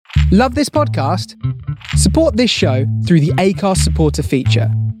Love this podcast? Support this show through the Acast supporter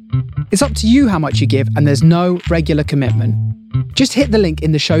feature. It's up to you how much you give, and there's no regular commitment. Just hit the link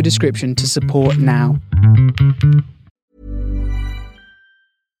in the show description to support now.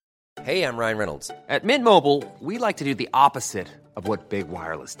 Hey, I'm Ryan Reynolds. At Mint Mobile, we like to do the opposite of what Big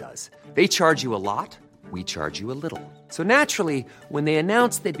Wireless does. They charge you a lot, we charge you a little. So naturally, when they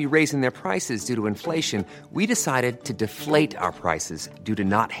announced they'd be raising their prices due to inflation, we decided to deflate our prices due to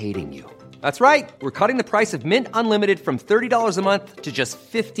not hating you. That's right. We're cutting the price of Mint Unlimited from $30 a month to just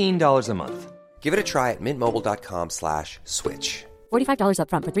 $15 a month. Give it a try at mintmobile.com/switch. $45 up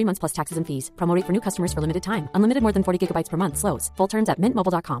front for 3 months plus taxes and fees. Promo rate for new customers for limited time. Unlimited more than 40 gigabytes per month. Slows full terms at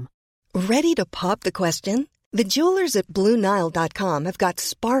mintmobile.com. Ready to pop the question? The jewelers at BlueNile.com have got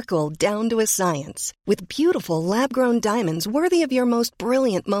sparkle down to a science with beautiful lab-grown diamonds worthy of your most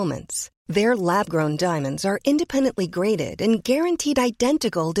brilliant moments. Their lab-grown diamonds are independently graded and guaranteed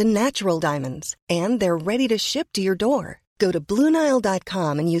identical to natural diamonds, and they're ready to ship to your door. Go to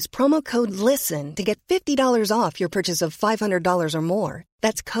BlueNile.com and use promo code LISTEN to get $50 off your purchase of $500 or more.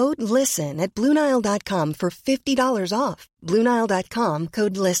 That's code LISTEN at BlueNile.com for $50 off. BlueNile.com,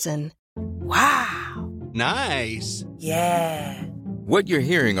 code LISTEN. Wow. Nice. Yeah. What you're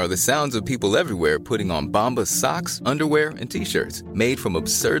hearing are the sounds of people everywhere putting on Bombas socks, underwear, and T-shirts made from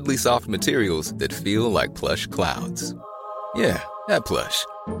absurdly soft materials that feel like plush clouds. Yeah, that plush.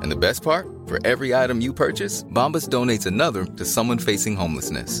 And the best part? For every item you purchase, Bombas donates another to someone facing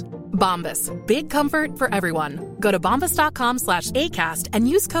homelessness. Bombas. Big comfort for everyone. Go to bombas.com/ACAST and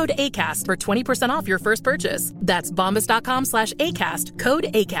use code ACAST for 20% off your first purchase. That's bombas.com/ACAST. Code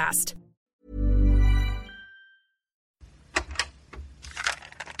ACAST.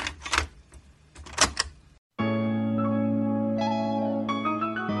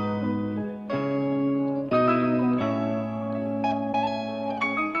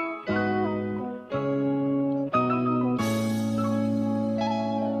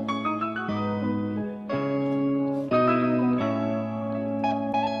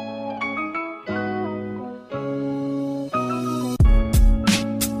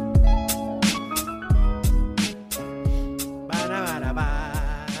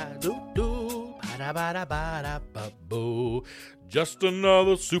 Just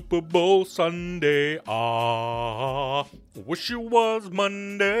another Super Bowl Sunday. Wish it was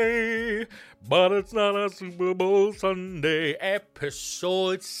Monday, but it's not a Super Bowl Sunday.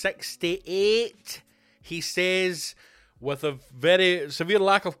 Episode 68, he says, with a very severe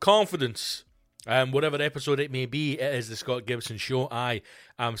lack of confidence. Whatever episode it may be, it is the Scott Gibson Show. I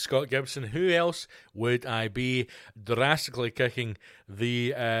am Scott Gibson. Who else would I be? Drastically kicking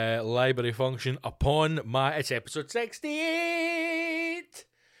the library function upon my... It's episode 68!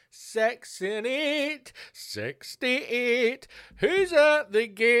 68. Who's at the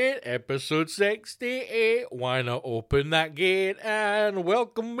gate? Episode 68. Why not open that gate and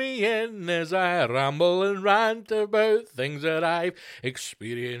welcome me in as I ramble and rant about things that I've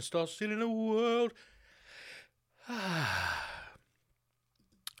experienced or seen in the world. How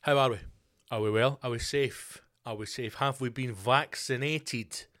are we? Are we well? Are we safe? Have we been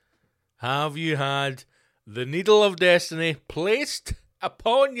vaccinated? Have you had the needle of destiny placed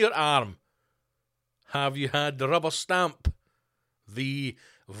upon your arm? Have you had the rubber stamp, the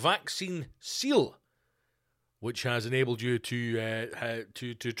vaccine seal, which has enabled you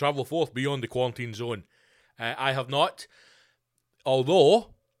to travel forth beyond the quarantine zone? I have not,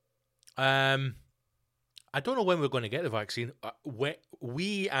 although I don't know when we're going to get the vaccine.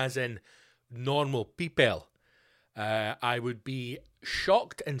 We, as in normal people, I would be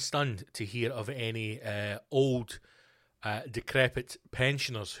shocked and stunned to hear of any old decrepit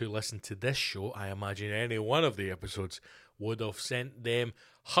pensioners who listen to this show. I imagine any one of the episodes would have sent them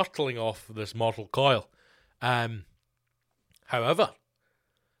hurtling off this mortal coil. However,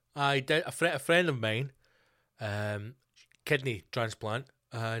 I did a friend of mine, kidney transplant,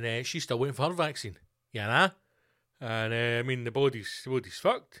 and she's still waiting for her vaccine. You know? And I mean, the body's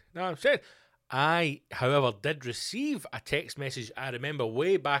fucked. No, I'm saying. I, however, did receive a text message, I remember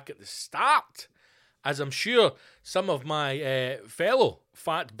way back at the start, as I'm sure some of my fellow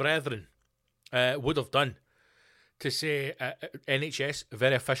fat brethren would have done, to say, NHS,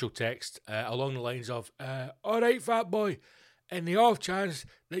 very official text, along the lines of, all right, fat boy, in the off chance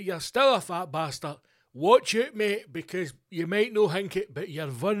that you're still a fat bastard, watch out, mate, because you might not think it, but you're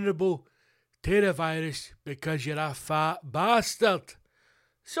vulnerable to the virus because you're a fat bastard.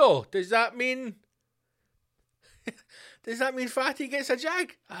 So, does that mean Fatty gets a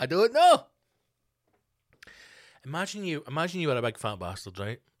jag? I don't know. Imagine you were a big fat bastard,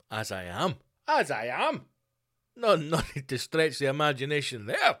 right? As I am. No need to stretch the imagination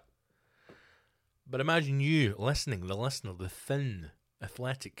there. But imagine you listening, the listener, the thin,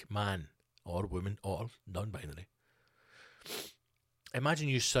 athletic man or woman or non-binary. Imagine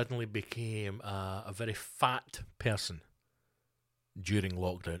you suddenly became a very fat person during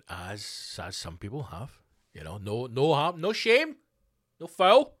lockdown, as some people have. You know, no harm, no shame, no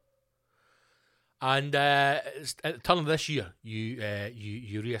foul. And at the turn of this year, you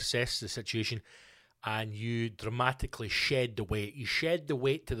reassess the situation, and you dramatically shed the weight. You shed the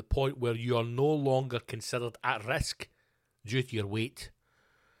weight to the point where you are no longer considered at risk due to your weight,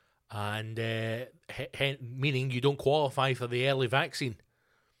 and meaning you don't qualify for the early vaccine.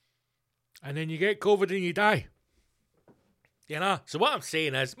 And then you get COVID and you die. You know. So what I'm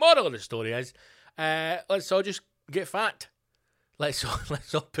saying is, moral of the story is, let's all just get fat. Let's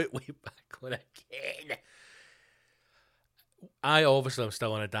all put weight back on again. I obviously am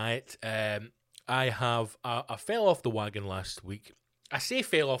still on a diet. I fell off the wagon last week. I say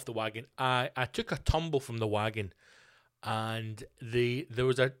fell off the wagon. I took a tumble from the wagon, and there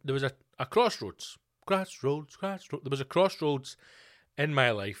was a crossroads. There was a crossroads in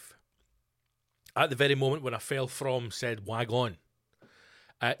my life at the very moment when I fell from said wagon.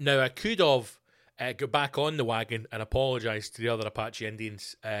 Now I could have got back on the wagon and apologise to the other Apache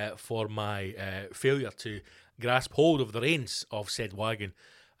Indians for my failure to grasp hold of the reins of said wagon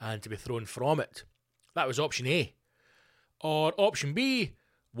and to be thrown from it. That was option A. Or option B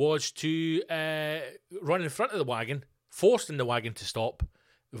was to run in front of the wagon, forcing the wagon to stop,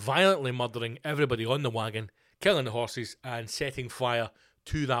 violently murdering everybody on the wagon, killing the horses, and setting fire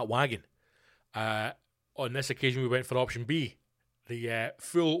to that wagon. On this occasion, we went for option B, the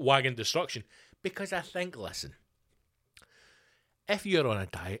full wagon destruction. Because I think, listen, if you're on a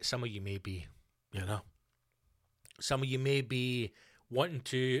diet, some of you may be, some of you may be wanting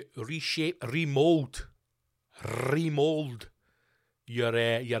to reshape, remold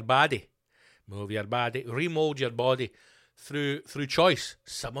your body, move your body, remold your body through choice.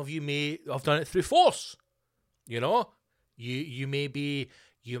 Some of you may have done it through force. You may be,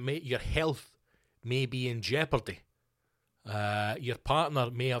 your health may be in jeopardy. Your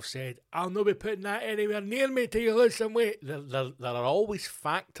partner may have said, I'll not be putting that anywhere near me till you lose some weight. There are always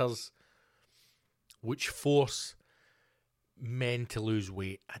factors which force men to lose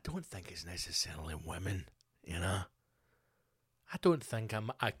weight. I don't think it's necessarily women, I don't think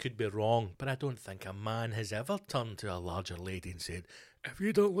I could be wrong, but I don't think a man has ever turned to a larger lady and said, if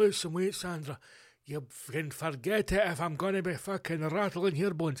you don't lose some weight, Sandra, you can forget it if I'm going to be fucking rattling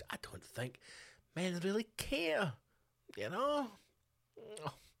your bones. I don't think men really care.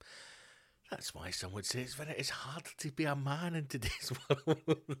 That's why some would say it's hard to be a man in today's world.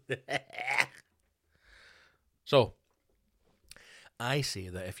 So, I say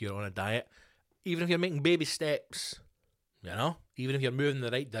that if you're on a diet, even if you're making baby steps, even if you're moving in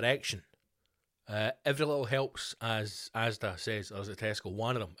the right direction, every little helps, as Asda says, or as at Tesco,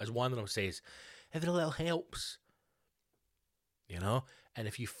 one of them says, every little helps. And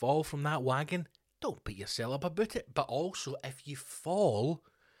if you fall from that wagon, don't beat yourself up about it. But also, if you fall,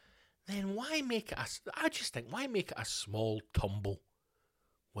 then why make it why make it a small tumble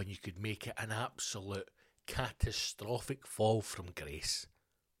when you could make it an absolute catastrophic fall from grace?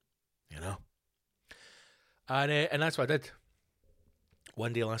 And that's what I did.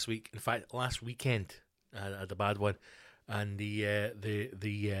 One day last week, in fact, last weekend, I had a bad one, and the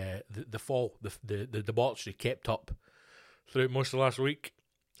fall, the debauchery kept up throughout most of last week.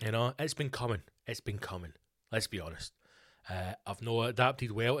 It's been coming. Let's be honest. I've not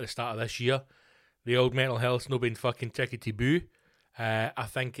adapted well at the start of this year. The old mental health's not been fucking tickety-boo. I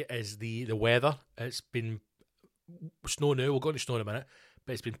think it is the weather. It's been snow now. We'll go into snow in a minute.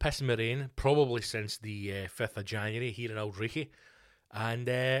 But it's been pissing me rain probably since the 5th of January here in Old Reekie. And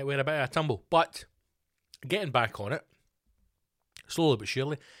we're a bit of a tumble. But getting back on it, slowly but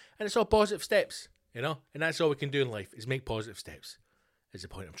surely. And it's all positive steps, And that's all we can do in life, is make positive steps, is the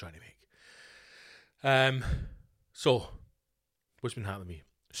point I'm trying to make. So, what's been happening to me?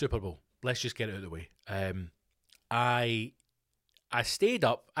 Super Bowl. Let's just get it out of the way. I stayed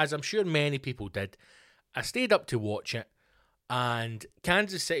up, as I'm sure many people did. I stayed up to watch it, and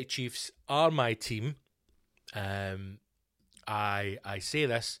Kansas City Chiefs are my team. I say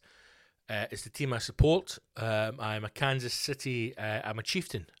this, it's the team I support. I'm a Kansas City, I'm a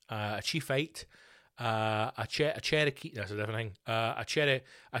chieftain, a chiefite, a Cherokee, that's a different thing, I'm a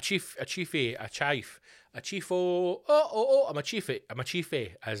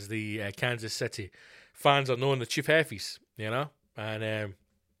chiefy, as the Kansas City fans are known, the Chief Heffies, and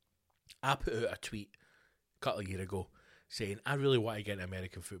I put out a tweet a couple of years ago saying, I really want to get into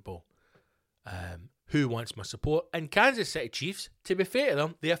American football. who wants my support. And Kansas City Chiefs, to be fair to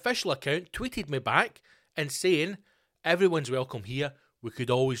them, the official account tweeted me back and saying, everyone's welcome here. We could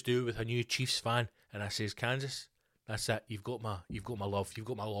always do with a new Chiefs fan. And I says, Kansas, that's it. You've got my love. You've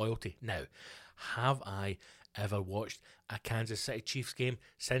got my loyalty. Now, have I ever watched a Kansas City Chiefs game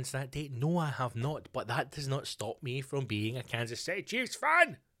since that date? No, I have not. But that does not stop me from being a Kansas City Chiefs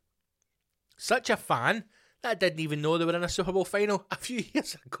fan. Such a fan that I didn't even know they were in a Super Bowl final a few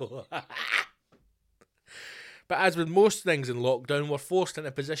years ago. But as with most things in lockdown, we're forced into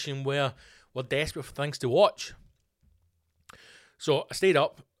a position where we're desperate for things to watch. So I stayed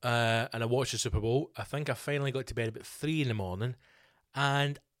up and I watched the Super Bowl. I think I finally got to bed about 3 a.m.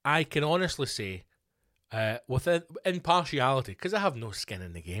 And I can honestly say, with impartiality, because I have no skin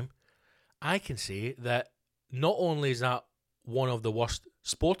in the game, I can say that not only is that one of the worst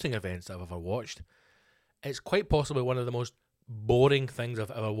sporting events I've ever watched, it's quite possibly one of the most boring things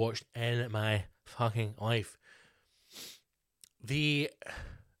I've ever watched in my fucking life.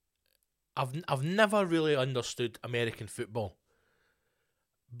 I've never really understood American football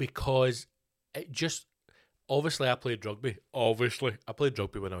because it just, obviously I played rugby. I played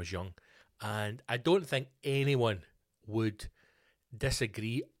rugby when I was young, and I don't think anyone would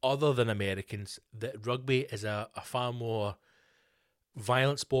disagree other than Americans that rugby is a far more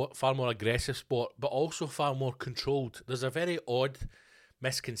violent sport, far more aggressive sport, but also far more controlled. There's a very odd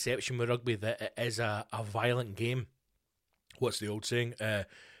misconception with rugby that it is a violent game. What's the old saying?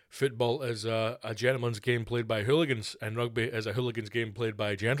 Football is a gentleman's game played by hooligans, and rugby is a hooligan's game played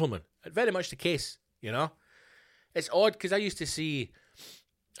by gentlemen. Very much the case, you know. It's odd because I used to see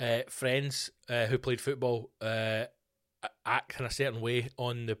friends who played football act in a certain way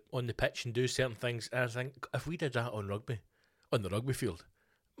on the pitch and do certain things, and I think if we did that on the rugby field,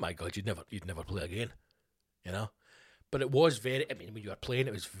 my God, you'd never play again, you know. But it was when you were playing,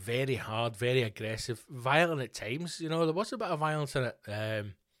 it was very hard, very aggressive, violent at times. You know, there was a bit of violence in it.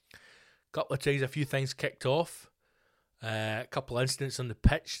 Couple of times, a few things kicked off. A couple of incidents on the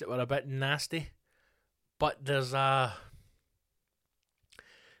pitch that were a bit nasty. But there's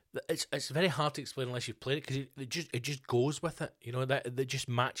it's very hard to explain unless you've played it, because it just goes with it. You know, that just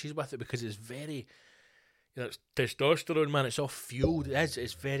matches with it, because it's very, you know, it's testosterone, man. It's all fueled.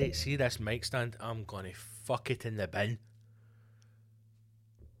 It's very, see this mic stand, I'm gonna fuck it in the bin.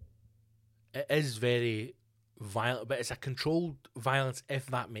 It is very violent, but it's a controlled violence, if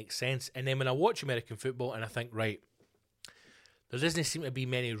that makes sense. And then when I watch American football and I think, right, there doesn't seem to be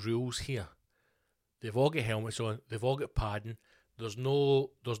many rules here. They've all got helmets on, they've all got padding. There's no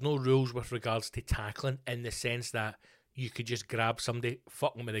rules with regards to tackling, in the sense that you could just grab somebody,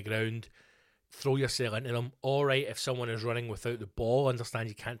 fuck them to the ground, throw yourself into them. All right, if someone is running without the ball, understand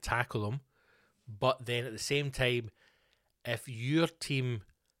you can't tackle them. But then at the same time, if your team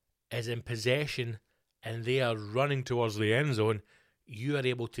is in possession and they are running towards the end zone, you are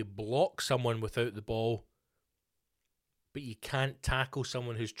able to block someone without the ball, but you can't tackle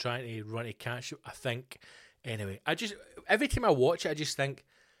someone who's trying to run to catch you, I think. Anyway, every time I watch it, I just think,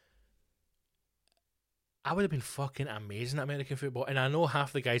 I would have been fucking amazing at American football. And I know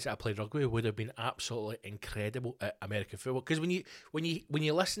half the guys that I played rugby would have been absolutely incredible at American football. Because when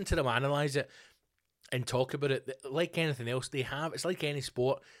you listen to them analyse it and talk about it, like anything else, it's like any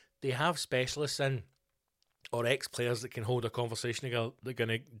sport, they have specialists in, or ex-players that can hold a conversation together that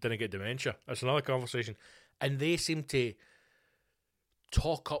didn't get dementia. That's another conversation. And they seem to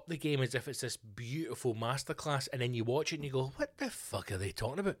talk up the game as if it's this beautiful masterclass, and then you watch it and you go, what the fuck are they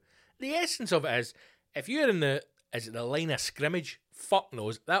talking about? The essence of it is, if you're in the line of scrimmage, fuck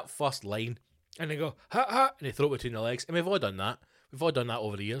knows, that first line, and they go, ha ha, and they throw it between the legs, and we've all done that. We've all done that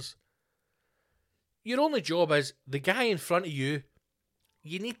over the years. Your only job is, the guy in front of you,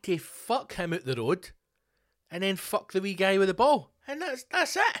 you need to fuck him out the road, and then fuck the wee guy with the ball. And that's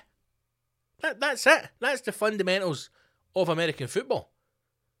it. That's it. That's the fundamentals of American football.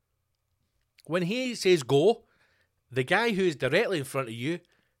 When he says go, the guy who is directly in front of you,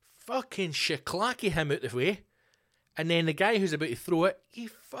 fucking shiklacky him out the way, and then the guy who's about to throw it, you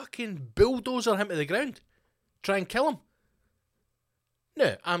fucking bulldozer him to the ground. Try and kill him.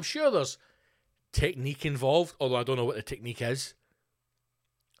 Now, I'm sure there's technique involved, although I don't know what the technique is.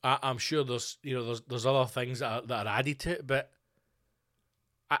 I'm sure there's other things that are added to it, but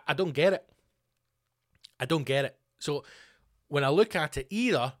I don't get it. I don't get it. So when I look at it,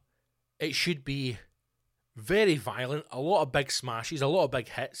 either it should be very violent, a lot of big smashes, a lot of big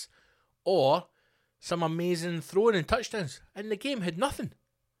hits, or some amazing throwing and touchdowns. And the game had nothing.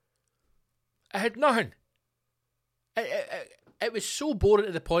 It had nothing. It was so boring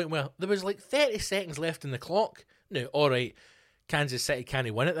to the point where there was like 30 seconds left in the clock. Now, alright, Kansas City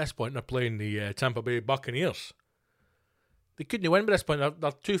can't win at this point. They're playing the Tampa Bay Buccaneers. They couldn't win by this point.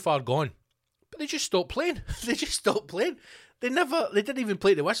 They're too far gone. But they just stopped playing. They just stopped playing. They didn't even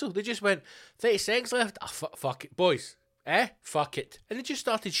play the whistle. They just went, 30 seconds left. Fuck it, boys. Fuck it. And they just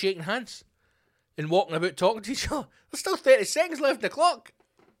started shaking hands and walking about talking to each other. There's still 30 seconds left in the clock.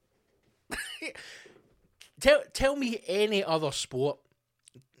 Tell me any other sport.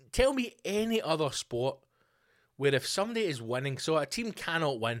 Tell me any other sport where if somebody is winning, so a team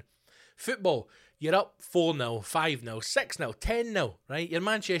cannot win. Football, you're up 4-0, 5-0, 6-0, 10-0, right? You're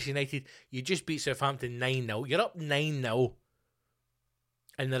Manchester United, you just beat Southampton 9-0. You're up 9-0,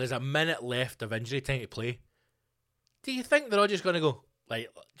 and there is a minute left of injury time to play. Do you think they're all just going to go,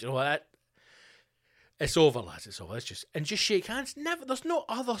 like, do you know what? It's over, lads, it's over. And just shake hands? Never. There's no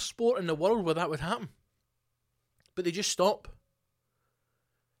other sport in the world where that would happen. But they just stop.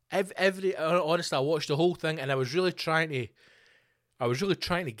 Honestly, I watched the whole thing, and I was really trying to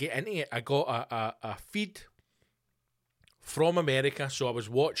get into it. I got a feed from America, so I was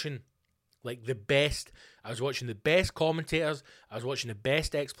watching like the best. I was watching the best commentators. I was watching the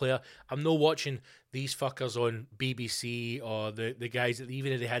best ex-player. I'm not watching these fuckers on BBC or the guys that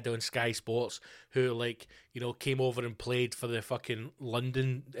even they had on Sky Sports who, like, you know, came over and played for the fucking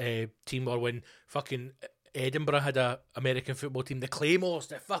London team, or when fucking Edinburgh had a American football team.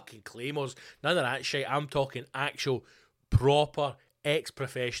 The fucking Claymores. None of that shit. I'm talking actual proper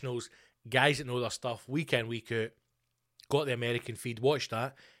ex-professionals, guys that know their stuff week in, week out. Got the American feed, watched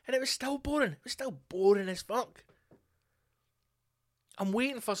that, and it was still boring. It was still boring as fuck. I'm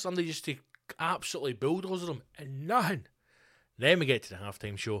waiting for somebody just to absolutely bulldoze them, and nothing. Then we get to the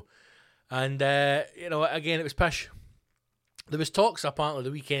halftime show, and you know, again, it was pish. There was talks apparently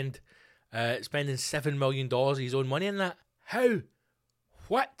the weekend, spending $7 million of his own money in that. How?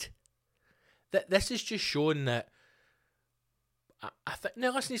 What? This is just showing that. I think.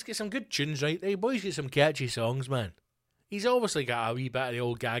 Now listen, he's got some good tunes, right? Hey, boys, get some catchy songs, man. He's obviously got a wee bit of the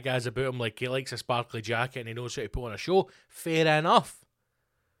old gagas about him, like he likes a sparkly jacket and he knows how to put on a show. Fair enough.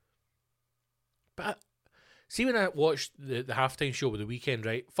 But see, when I watched the halftime show with the weekend,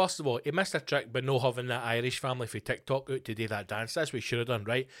 right? First of all, he missed a trick by no having that Irish family for TikTok out to do that dance. That's what he should have done,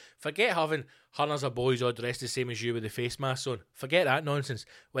 right? Forget having hundreds of boys all dressed the same as you with the face masks on. Forget that nonsense.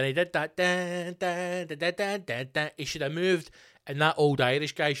 When he did that, he should have moved, and that old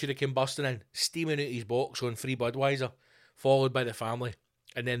Irish guy should have come busting in, steaming out his box on free Budweiser, followed by the family,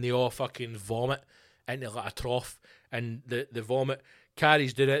 and then they all fucking vomit into like a trough, and the vomit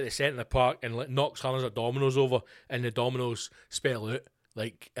carries down at the centre of the park and like knocks hundreds of dominoes over, and the dominoes spell out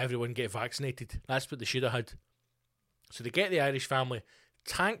like everyone get vaccinated. That's what they should have had. So they get the Irish family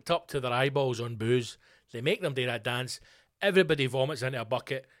tanked up to their eyeballs on booze, they make them do that dance, everybody vomits into a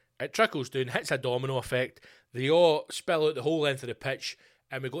bucket, it trickles down, hits a domino effect, they all spill out the whole length of the pitch,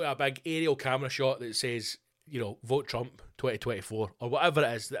 and we go to a big aerial camera shot that says, you know, vote Trump 2024, or whatever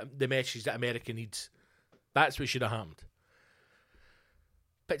it is, the message that America needs. That's what should have happened.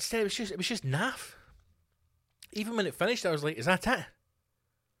 But instead, it was just naff. Even when it finished, I was like, is that it?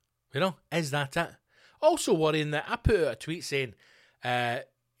 You know, is that it? Also worrying that I put out a tweet saying,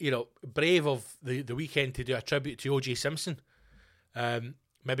 you know, brave of the weekend to do a tribute to O.J. Simpson.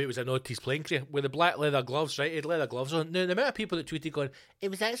 Maybe it was a nod to his playing career with the black leather gloves, right? He had leather gloves on. Now, the amount of people that tweeted going, it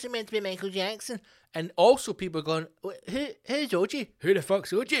was actually meant to be Michael Jackson. And also people going, who's O.J.? Who the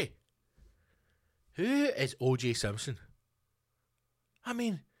fuck's O.J.? Who is O.J. Simpson? I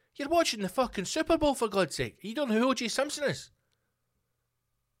mean, you're watching the fucking Super Bowl, for God's sake. You don't know who O.J. Simpson is?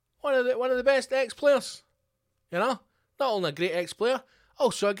 One of the best ex-players. You know? Not only a great ex-player,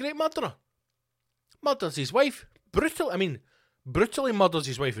 also a great murderer. Murders his wife. Brutally murders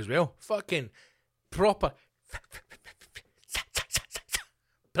his wife as well. Fucking proper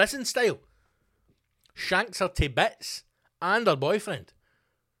prison style. Shanks her to bits and her boyfriend.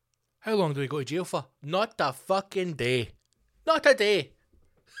 How long do we go to jail for? Not a fucking day. Not a day.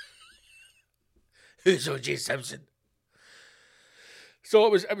 Who's O.J. Simpson? So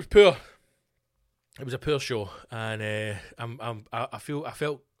it was poor. It was a poor show, and I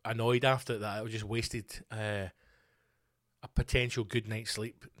felt annoyed after that. I just wasted a potential good night's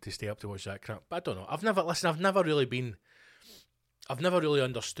sleep to stay up to watch that crap. But I don't know. I've never really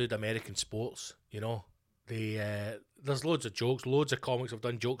understood American sports. You know, there's loads of jokes, loads of comics have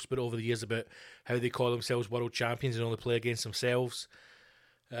done jokes about over the years about how they call themselves world champions and only play against themselves.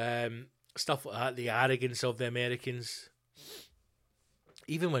 Stuff like that, the arrogance of the Americans.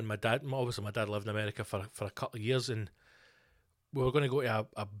 Even when my dad lived in America for a couple of years, and we were going to go to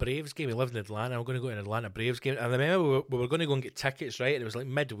a Braves game. He lived in Atlanta. We were going to go to an Atlanta Braves game. And I remember we were going to go and get tickets, right? And it was like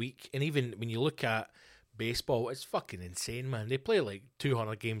midweek. And even when you look at baseball. It's fucking insane, man. They play like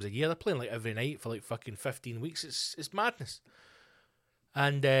 200 games a year. They're playing like every night for like fucking 15 weeks. It's madness.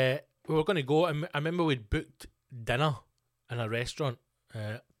 And we were going to go. I remember we'd booked dinner in a restaurant,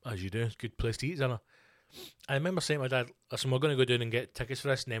 as you do. It's a good place to eat dinner. I remember saying to my dad, listen, we're going to go down and get tickets for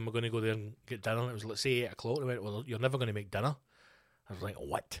this, and then we're going to go there and get dinner. And it was, let's say, 8 o'clock. And I went, well, you're never going to make dinner. I was like,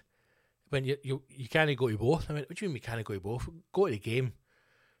 what? When you can't go to both. I went, what do you mean we can't go to both? Go to the game,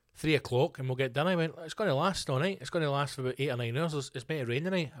 3 o'clock, and we'll get dinner. I went, it's going to last all night. It's going to last for about 8 or 9 hours. It's meant to rain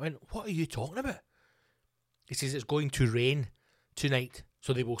tonight. I went, what are you talking about? He says it's going to rain tonight,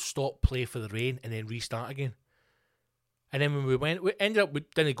 so they will stop play for the rain and then restart again. And then when we ended up, we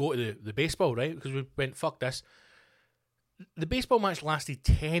didn't go to the baseball, right? Because we went, fuck this. The baseball match lasted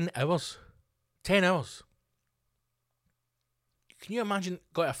 10 hours. 10 hours. Can you imagine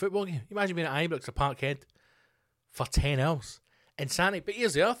going to a football game? You imagine being at Ibrox or Parkhead for 10 hours. Insanity. But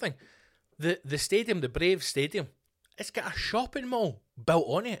here's the other thing. The stadium, the Braves Stadium, it's got a shopping mall built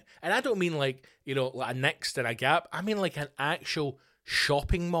on it. And I don't mean like, you know, like a Next and a Gap. I mean like an actual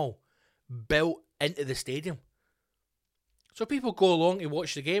shopping mall built into the stadium. So people go along to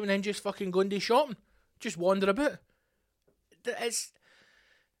watch the game and then just fucking go and do shopping. Just wander about.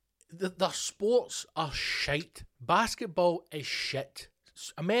 Their sports are shite. Basketball is shit.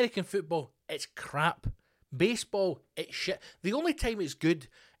 American football, it's crap. Baseball, it's shit. The only time it's good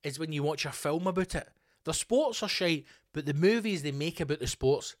is when you watch a film about it. The sports are shite, but the movies they make about the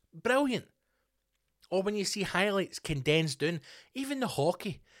sports, brilliant. Or when you see highlights condensed down, even the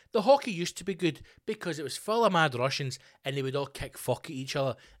hockey. The hockey used to be good because it was full of mad Russians and they would all kick fuck at each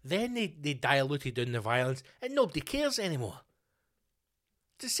other. Then they diluted down the violence and nobody cares anymore.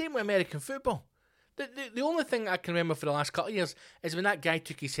 It's the same with American football. The only thing I can remember for the last couple of years is when that guy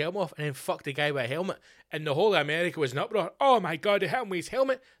took his helmet off and then fucked the guy with a helmet and the whole of America was in uproar. Oh my god, the helmet with his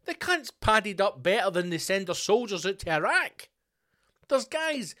helmet. The cunt's padded up better than they send their soldiers out to Iraq. There's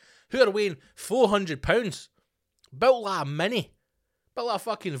guys who are weighing 400 pounds, built like a mini, built like a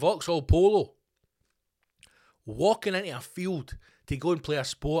fucking Vauxhall Polo, walking into a field to go and play a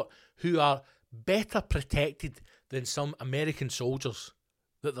sport who are better protected than some American soldiers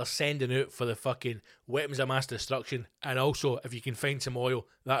that they're sending out for the fucking weapons of mass destruction. And also, if you can find some oil,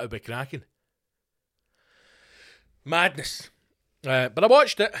 that would be cracking. Madness. But I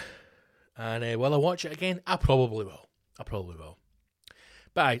watched it. And will I watch it again? I probably will.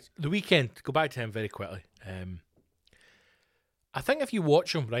 But the weekend, to go back to him very quickly. I think if you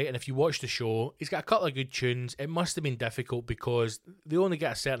watch him, right, and if you watch the show, he's got a couple of good tunes. It must have been difficult because they only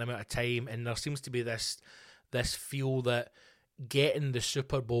get a certain amount of time, and there seems to be this feel that getting the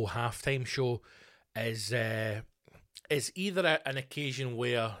Super Bowl halftime show is either an occasion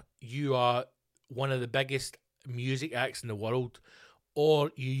where you are one of the biggest music acts in the world,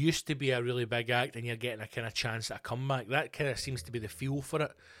 or you used to be a really big act and you're getting a kind of chance at a comeback. That kind of seems to be the feel for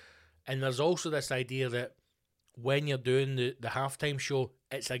it. And there's also this idea that when you're doing the halftime show,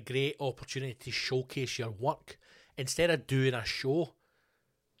 it's a great opportunity to showcase your work instead of doing a show.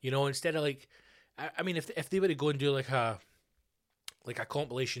 You know, instead of like, I mean, if they were to go and do like a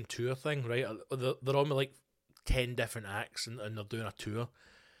compilation tour thing, right? They're on with like 10 different acts and they're doing a tour.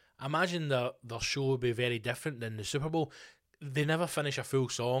 I imagine their show would be very different than the Super Bowl. They never finish a full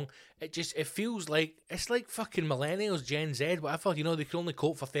song. It feels like, it's like fucking millennials, Gen Z, whatever. You know, they can only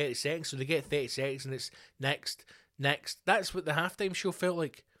cope for 30 seconds, so they get 30 seconds and it's next. That's what the halftime show felt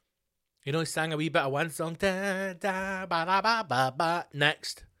like. You know, he sang a wee bit of one song. Da, da, ba, da, ba, ba, ba.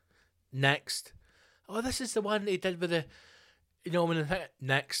 Next. Oh, this is the one he did with the, you know, when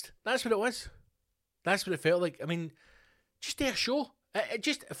next. That's what it was. That's what it felt like. I mean, just do a show. It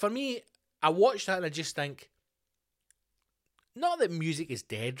just, for me, I watch that and I just think, not that music is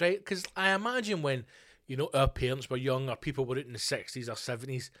dead, right? Because I imagine when, you know, our parents were young or people were out in the 60s or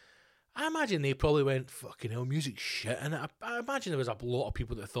 70s, I imagine they probably went, fucking hell, music's shit. And I imagine there was a lot of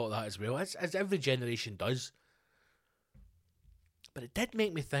people that thought that as well, as every generation does. But it did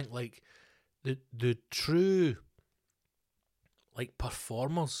make me think, like, the true, like,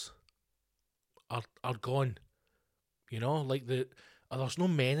 performers are gone. You know, like, there's no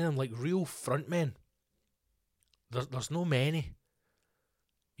men in them, like, real frontmen. There's no many,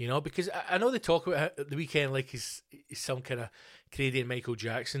 you know, because I know they talk about The Weeknd like he's some kind of Canadian Michael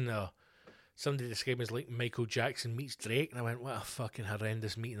Jackson, or somebody described him as like Michael Jackson meets Drake, and I went, what a fucking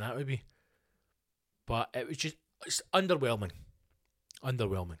horrendous meeting that would be. But it's underwhelming.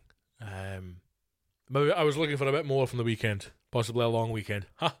 Maybe I was looking for a bit more from The Weeknd, possibly a long weekend.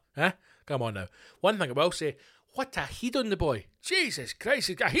 Come on now. One thing I will say, what a heat on the boy. Jesus Christ,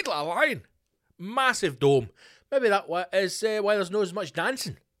 he's got a heat like a lion. Massive dome. Maybe that is why there's not as much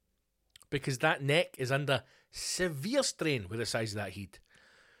dancing. because that neck is under severe strain with the size of that heat?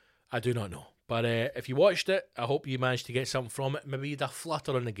 I do not know. But if you watched it, I hope you managed to get something from it. Maybe you'd have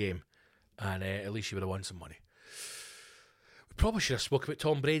flutter on the game, and at least you would have won some money. We probably should have spoke about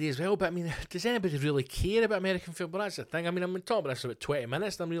Tom Brady as well, but I mean, does anybody really care about American football? That's the thing. I mean, I'm talking about this for about 20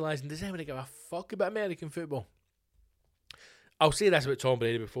 minutes, and I'm realising, does anybody give a fuck about American football? I'll say this about Tom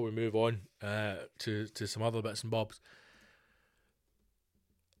Brady before we move on to some other bits and bobs.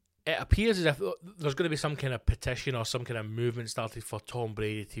 It appears as if there's going to be some kind of petition or some kind of movement started for Tom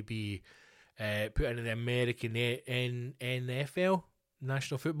Brady to be put into the American NFL,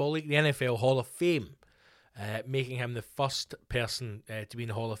 National Football League, the NFL Hall of Fame, making him the first person to be in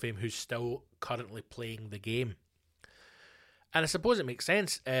the Hall of Fame who's still currently playing the game. And I suppose it makes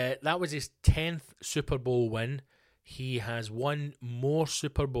sense. That was his 10th Super Bowl win. He has won more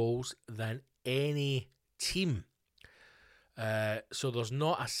Super Bowls than any team. So there's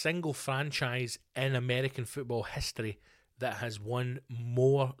not a single franchise in American football history that has won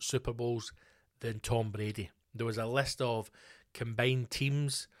more Super Bowls than Tom Brady. There was a list of combined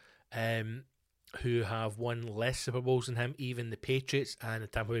teams who have won less Super Bowls than him. Even the Patriots and the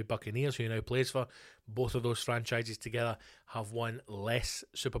Tampa Bay Buccaneers, who he now plays for, both of those franchises together have won less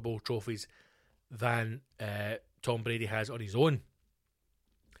Super Bowl trophies than Tom Brady has on his own.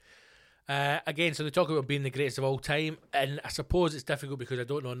 Again, so they talk about being the greatest of all time, and I suppose it's difficult because I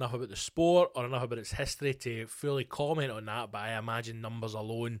don't know enough about the sport or enough about its history to fully comment on that, but I imagine numbers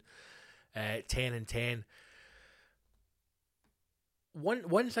alone, 10 and 10.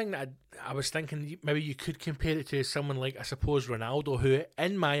 One thing that I was thinking maybe you could compare it to someone like, I suppose, Ronaldo, who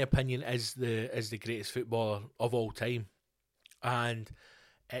in my opinion is the greatest footballer of all time. And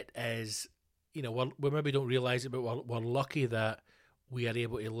it is, you know, we maybe don't realise it, but we're lucky that we are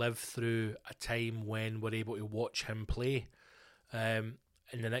able to live through a time when we're able to watch him play. In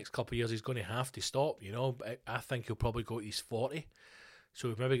the next couple of years, he's going to have to stop, you know. I think he'll probably go to his 40. So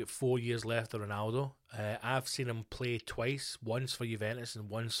we've maybe got 4 years left of Ronaldo. I've seen him play twice, once for Juventus and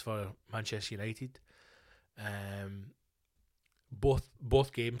once for Manchester United.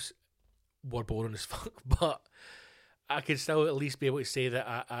 Both games were boring as fuck, but I can still at least be able to say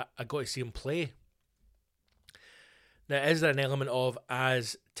that I got to see him play. Now, is there an element of,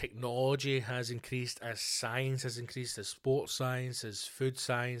 as technology has increased, as science has increased, as sports science, as food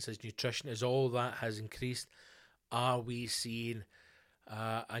science, as nutrition, as all that has increased, are we seeing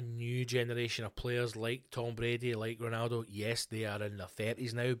a new generation of players like Tom Brady, like Ronaldo? Yes, they are in their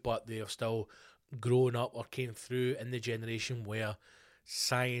 30s now, but they have still grown up or came through in the generation where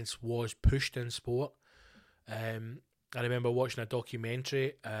science was pushed in sport. I remember watching a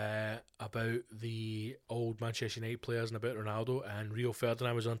documentary about the old Manchester United players and about Ronaldo, and Rio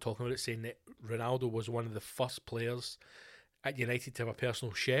Ferdinand was on talking about it, saying that Ronaldo was one of the first players at United to have a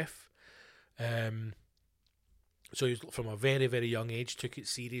personal chef. So he was, from a very, very young age, took it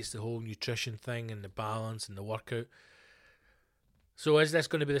serious, the whole nutrition thing and the balance and the workout. So is this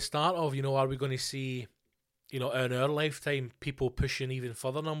going to be the start of, you know, are we going to see, you know, in our lifetime, people pushing even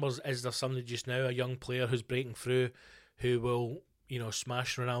further numbers? Is there somebody just now, a young player who's breaking through, who will, you know,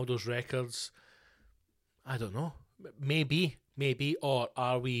 smash Ronaldo's records? I don't know. Maybe. Or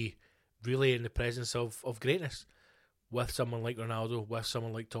are we really in the presence of greatness with someone like Ronaldo, with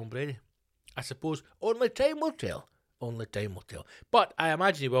someone like Tom Brady? I suppose only time will tell. Only time will tell. But I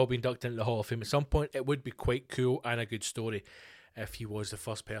imagine he will be inducted into the Hall of Fame at some point. It would be quite cool and a good story if he was the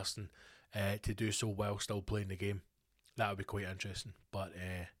first person to do so while still playing the game. That would be quite interesting. But,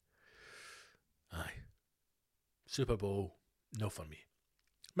 aye. Super Bowl, no for me.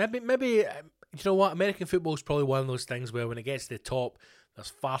 Maybe you know what? American football is probably one of those things where when it gets to the top, there's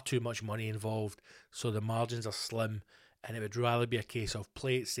far too much money involved, so the margins are slim, and it would rather be a case of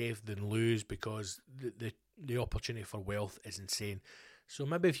play it safe than lose, because the opportunity for wealth is insane. So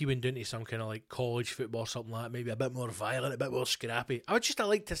maybe if you went down to some kind of like college football or something like that, maybe a bit more violent, a bit more scrappy. I would just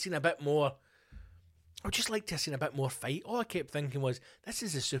like to have seen a bit more. I would just like to have seen a bit more fight. All I kept thinking was, this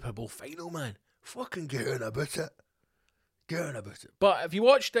is the Super Bowl final, man. Fucking get on about it. Get on about it. But if you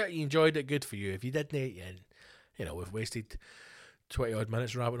watched it, you enjoyed it, good for you. If you didn't, you know, we've wasted 20 odd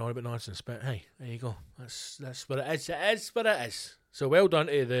minutes rabbiting on about nonsense. But hey, there you go. That's what it is. It is what it is. So well done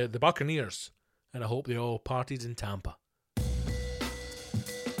to the Buccaneers. And I hope they all partied in Tampa.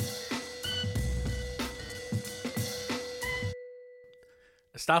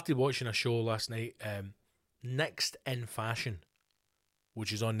 I started watching a show last night, Next in Fashion,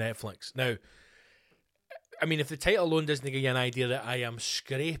 which is on Netflix. Now, I mean, if the title alone doesn't give you an idea that I am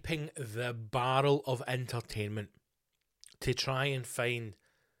scraping the barrel of entertainment to try and find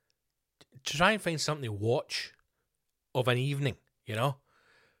something to watch of an evening, you know?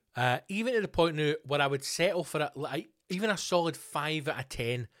 Even to the point now where I would settle for it, like, even a solid 5 out of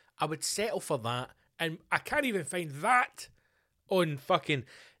 10. I would settle for that, and I can't even find that on fucking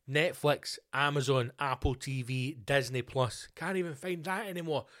Netflix, Amazon, Apple TV, Disney Plus. Can't even find that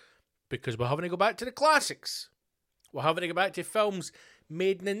anymore because we're having to go back to the classics. We're having to go back to films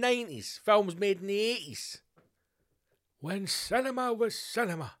made in the 90s, films made in the 80s, when cinema was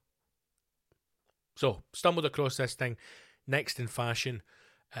cinema. So, stumbled across this thing, Next in Fashion.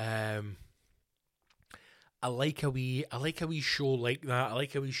 I like a wee show like that. I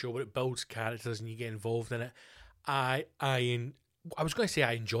like a wee show where it builds characters and you get involved in it. I was going to say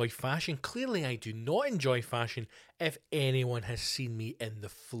I enjoy fashion. Clearly, I do not enjoy fashion if anyone has seen me in the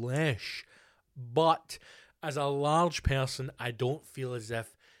flesh. But as a large person, I don't feel as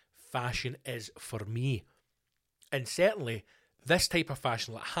if fashion is for me. And certainly, this type of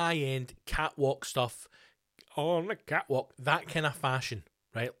fashion, like high-end catwalk stuff, on the catwalk, that kind of fashion,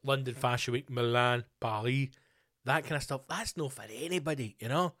 right? London Fashion Week, Milan, Paris, that kind of stuff, that's not for anybody, you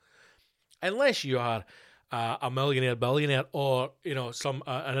know? Unless you are a millionaire, billionaire, or, you know,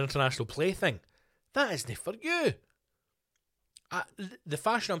 an international plaything. That isn't for you. The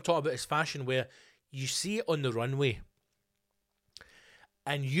fashion I'm talking about is fashion where you see it on the runway,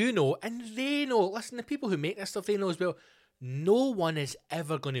 and you know, and they know, listen, the people who make this stuff, they know as well, no one is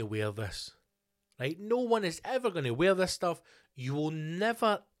ever going to wear this. Right? No one is ever going to wear this stuff. You will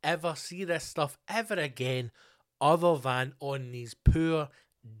never, ever see this stuff ever again other than on these poor,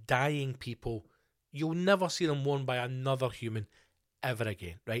 dying people. You'll never see them worn by another human ever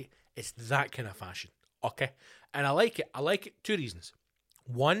again, right? It's that kind of fashion, okay? And I like it. I like it 2 reasons.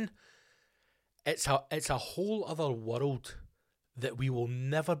 One, it's a whole other world that we will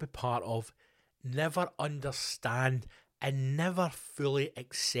never be part of, never understand, and never fully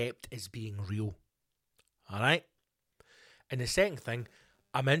accept as being real. Alright? And the second thing,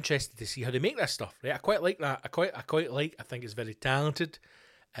 I'm interested to see how they make this stuff, right? I quite like that. I think it's very talented.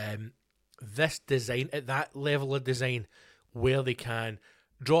 This design, at that level of design, where they can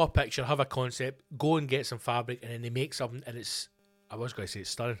draw a picture, have a concept, go and get some fabric, and then they make something, and I was going to say it's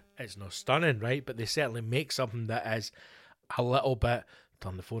stunning. It's not stunning, right? But they certainly make something that is a little bit,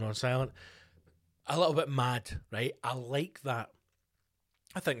 turn the phone on silent, a little bit mad, right? I like that.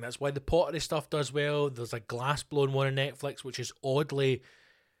 I think that's why the pottery stuff does well. There's a glass-blown one on Netflix, which is oddly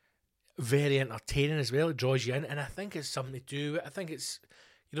very entertaining as well. It draws you in, and I think it's something to do. I think it's,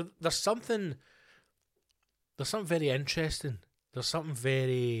 you know, there's something very interesting. There's something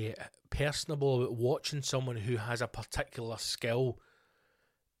very personable about watching someone who has a particular skill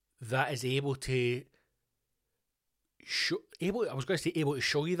that is able to able to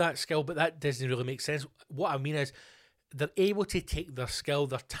show you that skill, but that doesn't really make sense. What I mean is, they're able to take their skill,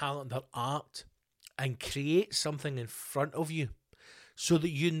 their talent, their art, and create something in front of you, so that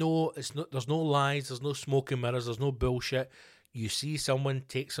you know there's no lies, there's no smoke and mirrors, there's no bullshit. You see someone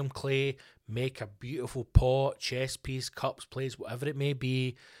take some clay, make a beautiful pot, chess piece, cups, plates, whatever it may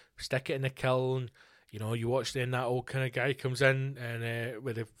be, stick it in the kiln. You know, you watch then that old kind of guy comes in and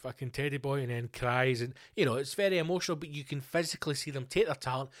with a fucking teddy boy and then cries, and you know it's very emotional. But you can physically see them take their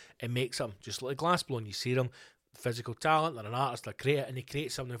talent and make something, just like glass blown. You see them. Physical talent, they're an artist, they're creative, and they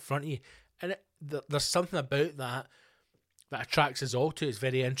create something in front of you, and there's something about that attracts us all to it. It's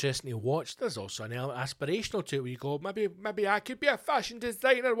very interesting to watch. There's also an element aspirational to it, where you go, maybe I could be a fashion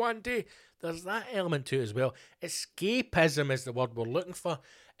designer one day. There's that element to it as well. Escapism is the word we're looking for.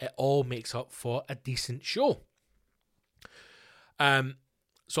 It all makes up for a decent show. So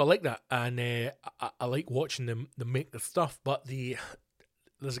I like that, and I like watching them make their stuff. But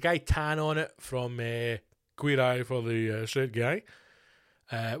there's a guy Tan on it from Queer Eye for the Straight Guy,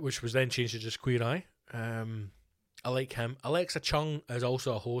 which was then changed to just Queer Eye. I like him. Alexa Chung is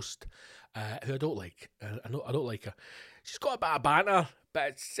also a host, who I don't like. I don't like her. She's got a bit of banter, but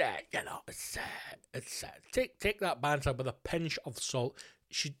it's take that banter with a pinch of salt.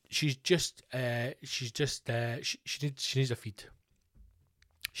 She needs a feed.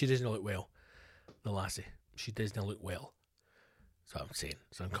 She doesn't look well, the lassie. She doesn't look well. That's what I'm saying.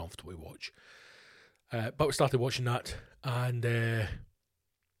 It's an uncomfortable watch. But we started watching that, and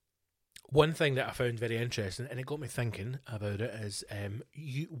one thing that I found very interesting, and it got me thinking about it, is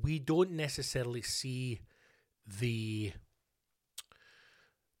we don't necessarily see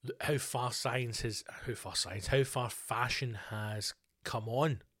how far fashion has come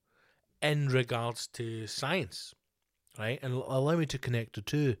on in regards to science, right? And allow me to connect the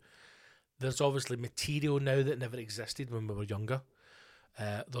two. There's obviously material now that never existed when we were younger.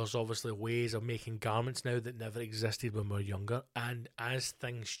 There's obviously ways of making garments now that never existed when we were younger. And as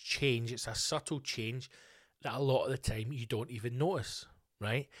things change, it's a subtle change that a lot of the time you don't even notice,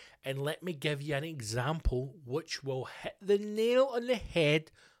 right? And let me give you an example which will hit the nail on the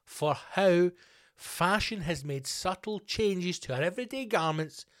head for how fashion has made subtle changes to our everyday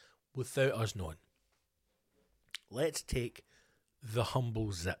garments without us knowing. Let's take the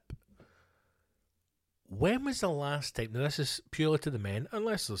humble zip. When was the last time, now this is purely to the men,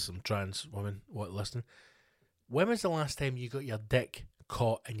 unless there's some trans women listening, when was the last time you got your dick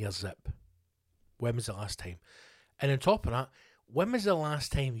caught in your zip? When was the last time? And on top of that, when was the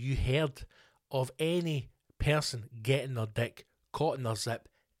last time you heard of any person getting their dick caught in their zip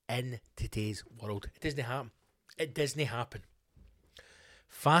in today's world? It doesn't happen. It doesn't happen.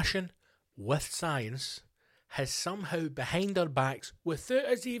 Fashion with science has somehow behind our backs, without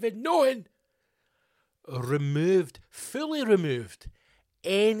us even knowing, fully removed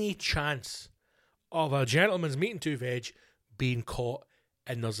any chance of a gentleman's meat and two veg being caught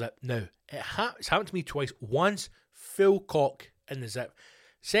in their zip. Now, it's happened to me twice. Once, full cock in the zip.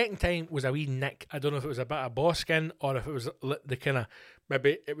 Second time was a wee nick. I don't know if it was a bit of ball skin or if it was the kind of,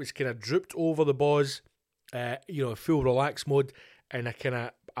 maybe it was kind of drooped over the balls, full relax mode, and a kind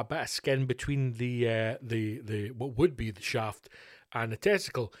of a bit of skin between the what would be the shaft and the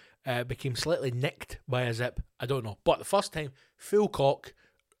testicle became slightly nicked by a zip. I don't know. But the first time, full cock,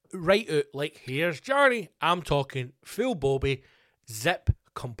 right out, like, here's Johnny. I'm talking full bobby, zip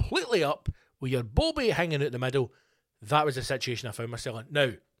completely up with your bobby hanging out the middle. That was the situation I found myself in.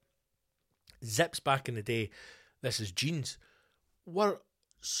 Now, zips back in the day, this is jeans, were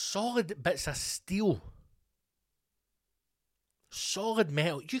solid bits of steel. Solid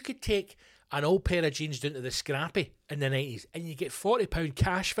metal. You could take an old pair of jeans down to the scrappy in the 90s and you get £40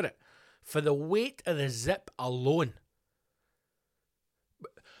 cash for it, for the weight of the zip alone.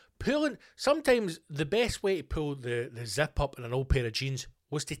 Sometimes the best way to pull the zip up in an old pair of jeans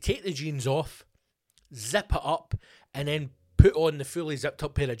was to take the jeans off, zip it up, and then put on the fully zipped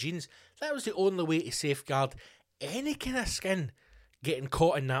up pair of jeans. That was the only way to safeguard any kind of skin getting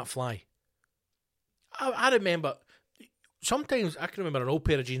caught in that fly. I remember, sometimes I can remember an old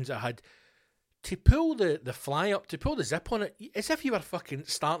pair of jeans I had, to pull the fly up, to pull the zip on it, as if you were fucking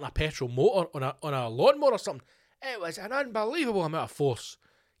starting a petrol motor on a lawnmower or something. It was an unbelievable amount of force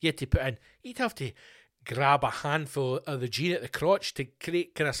you had to put in. You'd have to grab a handful of the jean at the crotch to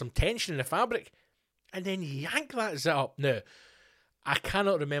create kind of some tension in the fabric, and then yank that zip up. Now, I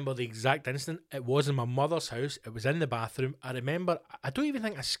cannot remember the exact instant. It was in my mother's house. It was in the bathroom. I remember, I don't even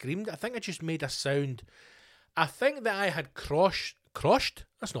think I screamed. I think I just made a sound. I think that I had crushed?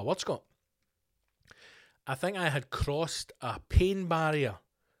 That's not a word, Scott. I think I had crossed a pain barrier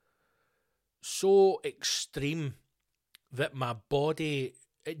so extreme that my body,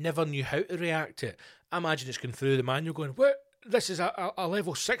 it never knew how to react to it. I imagine it's going through the manual going, what? This is a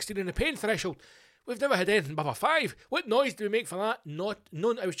level 16 in the pain threshold. We've never had anything above a 5. What noise do we make for that? None.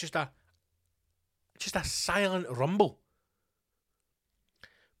 It was just a silent rumble.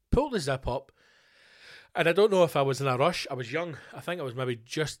 Pulled the zip up, and I don't know if I was in a rush. I was young. I think I was maybe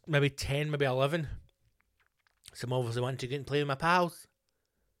 10, maybe 11. Some obviously wanted to go and play with my pals,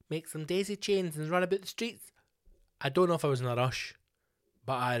 make some daisy chains and run about the streets. I don't know if I was in a rush,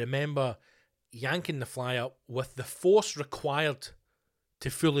 but I remember yanking the fly up with the force required to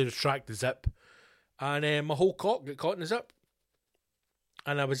fully retract the zip, and my whole cock got caught in the zip.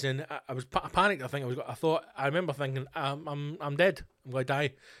 And I panicked. I remember thinking, I'm dead. I'm going to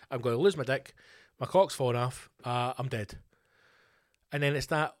die. I'm going to lose my dick. My cock's fallen off. I'm dead. And then it's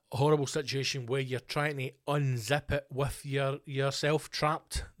that horrible situation where you're trying to unzip it with yourself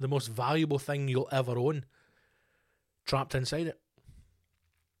trapped, the most valuable thing you'll ever own, trapped inside it.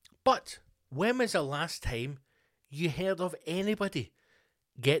 But when was the last time you heard of anybody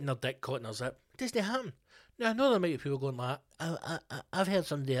getting their dick caught in their zip? It doesn't happen. Now, I know there might be people going like, I've heard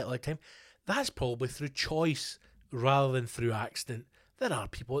somebody at all the time. That's probably through choice rather than through accident. There are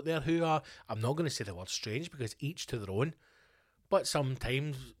people out there who are, I'm not going to say the word strange because each to their own, but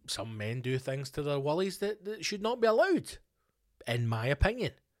sometimes some men do things to their willies that should not be allowed, in my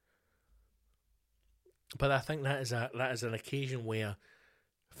opinion. But I think that is an occasion where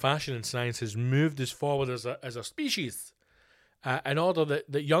fashion and science has moved us forward as a species, in order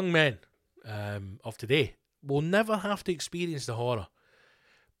that young men of today will never have to experience the horror.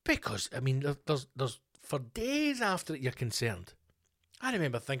 Because, I mean, there's for days after it you're concerned. I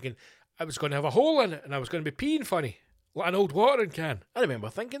remember thinking I was going to have a hole in it and I was going to be peeing funny, like an old watering can. I remember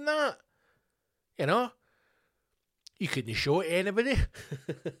thinking that. You know? You couldn't show it to anybody.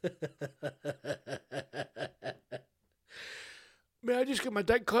 May I just get my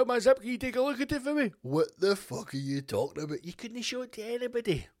dick caught in my zip? Can you take a look at it for me? What the fuck are you talking about? You couldn't show it to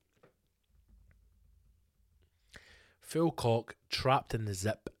anybody. Full cock, trapped in the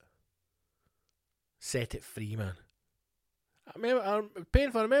zip. Set it free, man. I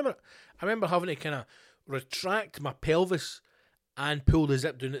remember having to kind of retract my pelvis and pull the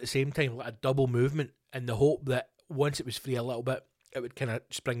zip down at the same time, like a double movement, in the hope that once it was free a little bit, it would kind of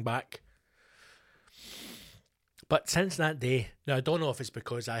spring back. But since that day, now I don't know if it's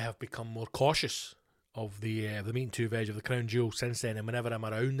because I have become more cautious of the meat and two veg of the Crown Jewel since then, and whenever I'm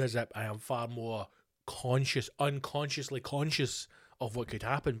around the zip, I am far more unconsciously conscious of what could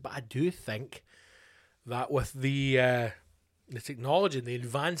happen. But I do think that with the technology and the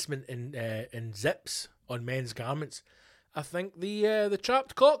advancement in zips on men's garments, I think the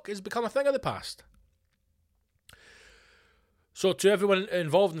trapped cock has become a thing of the past. So to everyone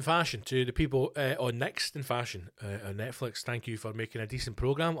involved in fashion, to the people on Next in Fashion on Netflix, thank you for making a decent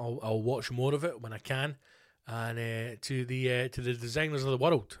programme. I'll watch more of it when I can. And to the designers of the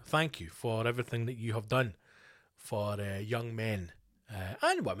world, thank you for everything that you have done for young men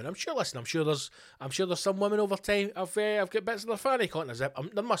and women. I'm sure there's some women over time I've got bits of their fanny caught in a zip.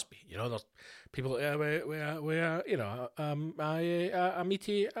 There must be, there's people a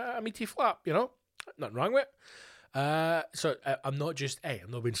meaty flap, nothing wrong with it. So I'm not being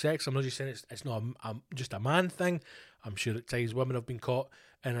sexist. I'm not just saying it's not just a man thing. I'm sure at times women have been caught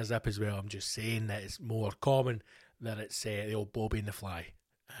in a zip as well. I'm just saying that it's more common that it's the old Bobby and the Fly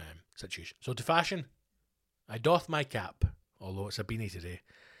situation. So to fashion, I doff my cap, although it's a beanie today,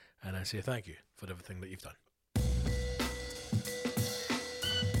 and I say thank you for everything that you've done.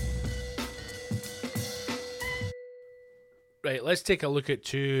 Right, let's take a look at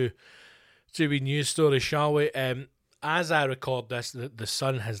two wee news stories, shall we? As I record this, the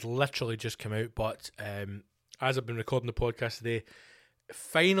sun has literally just come out, but as I've been recording the podcast today,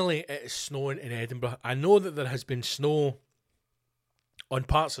 finally it is snowing in Edinburgh. I know that there has been snow on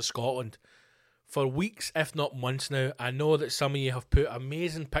parts of Scotland for weeks, if not months now. I know that some of you have put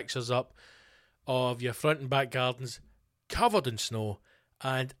amazing pictures up of your front and back gardens covered in snow,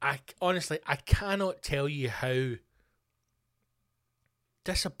 and I cannot tell you how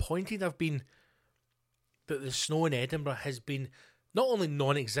disappointed I've been that the snow in Edinburgh has been not only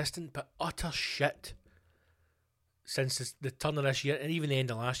non-existent but utter shit since the turn of this year and even the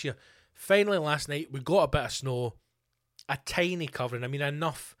end of last year. Finally last night we got a bit of snow, a tiny covering. I mean,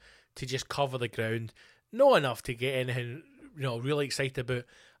 enough to just cover the ground, not enough to get anything really excited about.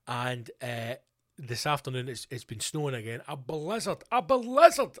 And this afternoon it's been snowing again. A blizzard I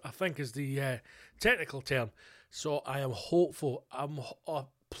think is the technical term. So I am hopeful.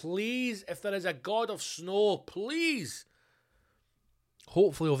 Please, if there is a god of snow, please,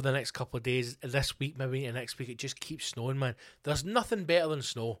 hopefully over the next couple of days, this week maybe and next week, it just keeps snowing, man. There's nothing better than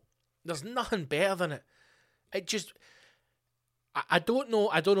snow. There's nothing better than it. It just, I don't know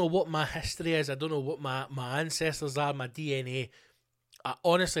what my history is. I don't know what my ancestors are, my DNA. I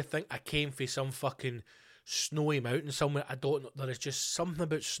honestly think I came from some fucking snowy mountain somewhere. I don't know. There is just something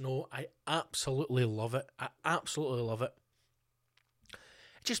about snow. I absolutely love it.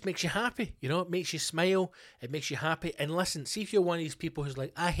 It just makes you happy, it makes you smile, it makes you happy. And listen, see if you're one of these people who's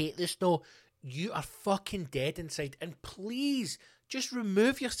like, I hate the snow, you are fucking dead inside. And please, just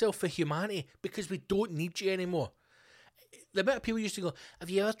remove yourself for humanity, because we don't need you anymore. The amount of people used to go, have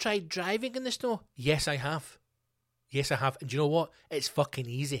you ever tried driving in the snow? Yes, I have. And do you know what? It's fucking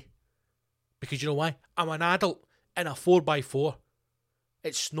easy. Because you know why? I'm an adult in a 4x4.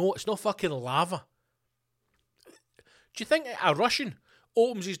 It's snow, it's not fucking lava. Do you think a Russian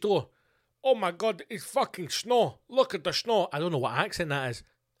opens his door, oh my god, it's fucking snow, look at the snow? I don't know what accent that is.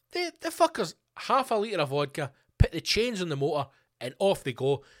 The fuckers, half a litre of vodka, put the chains on the motor, and off they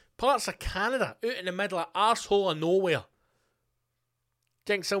go. Parts of Canada, out in the middle of arsehole of nowhere.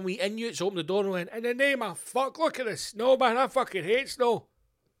 Think some wee Inuits opened the door and went, in the name of fuck, look at the snow, man, I fucking hate snow.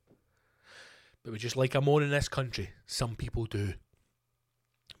 But we just like a moan in this country. Some people do.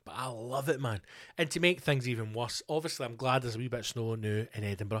 But I love it, man. And to make things even worse, obviously I'm glad there's a wee bit of snow now in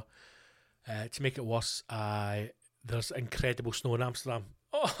Edinburgh. To make it worse, there's incredible snow in Amsterdam.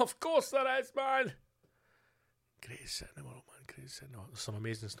 Oh, of course there is, man. Greatest city in the world, man. Greatest city. No, there's some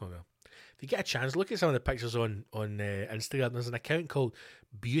amazing snow there. If you get a chance, look at some of the pictures on Instagram. There's an account called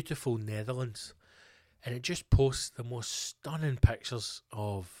Beautiful Netherlands, and it just posts the most stunning pictures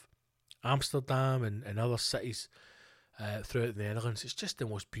of Amsterdam and other cities throughout the Netherlands. It's just the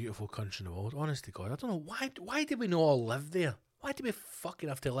most beautiful country in the world, honest to God. I don't know, why do we not all live there? Why do we fucking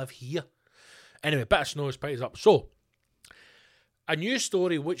have to live here? Anyway, bit of snow is piles up. So, a news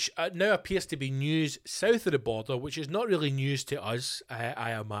story which now appears to be news south of the border, which is not really news to us,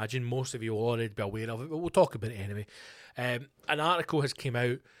 I imagine. Most of you will already be aware of it, but we'll talk about it anyway. An article has came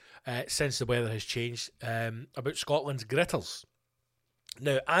out since the weather has changed, about Scotland's gritters.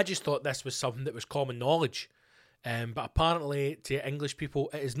 Now, I just thought this was something that was common knowledge, but apparently to English people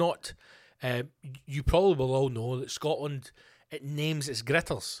it is not. You probably will all know that Scotland, it names its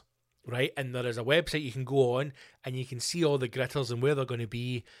gritters, right? And there is a website you can go on and you can see all the gritters and where they're going to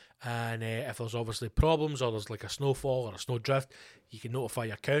be, and if there's obviously problems or there's like a snowfall or a snowdrift, you can notify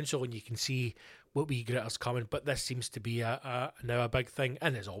your council and you can see what wee gritters coming. But this seems to be now a big thing,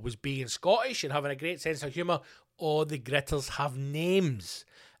 and as always being Scottish and having a great sense of humour, all the gritters have names,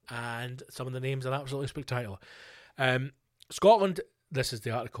 and some of the names are absolutely spectacular. Scotland, this is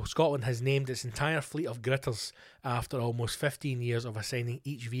the article, Scotland has named its entire fleet of gritters after almost 15 years of assigning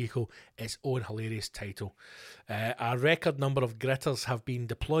each vehicle its own hilarious title. A record number of gritters have been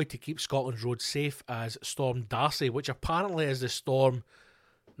deployed to keep Scotland's roads safe as Storm Darcy, which apparently is the storm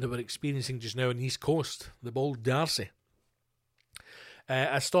that we're experiencing just now on the East Coast, the bold Darcy.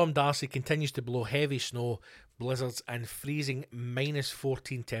 As Storm Darcy continues to blow heavy snow, blizzards and freezing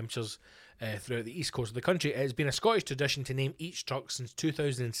 -14 temperatures throughout the east coast of the country, it has been a Scottish tradition to name each truck since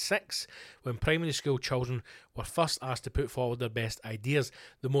 2006, when primary school children were first asked to put forward their best ideas.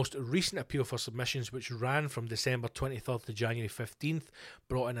 The most recent appeal for submissions, which ran from December 23rd to January 15th,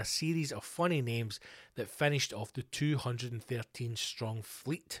 brought in a series of funny names that finished off the 213-strong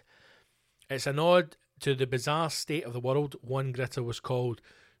fleet. It's a nod to the bizarre state of the world. One gritter was called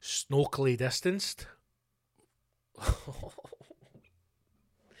Snokily Distanced.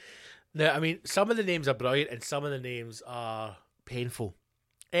 Now, I mean, some of the names are brilliant and some of the names are painful.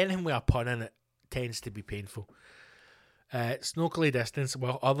 Anything with a pun in it tends to be painful. Snokily Distance,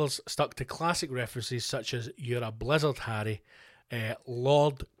 while others stuck to classic references such as You're a Blizzard Harry,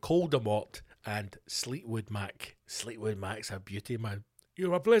 Lord Coldamort, and Sleetwood Mac. Sleetwood Mac's a beauty, man.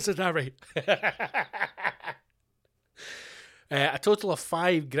 You're a Blizzard Harry. A total of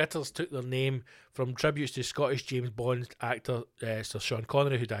 5 gritters took their name from tributes to Scottish James Bond actor Sir Sean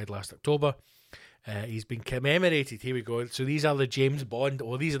Connery, who died last October. He's been commemorated. Here we go. So these are the James Bond,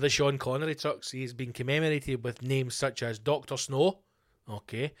 or these are the Sean Connery trucks. He's been commemorated with names such as Dr. Snow,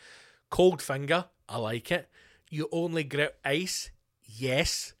 okay, Cold Finger, I like it, You Only Grit Ice,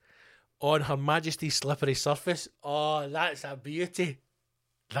 yes, On Her Majesty's Slippery Surface, oh, that's a beauty.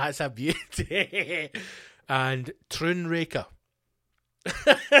 That's a beauty. And Troon Raker.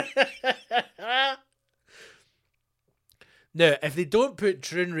 Now, if they don't put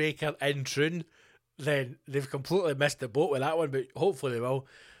Troon Raker in Troon, then they've completely missed the boat with that one, but hopefully they will.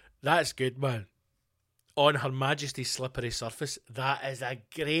 That's good, man. On Her Majesty's Slippery Surface. That is a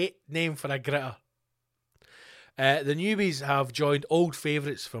great name for a gritter. The newbies have joined old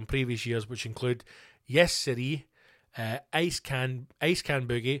favourites from previous years, which include Yes Siree, Ice Can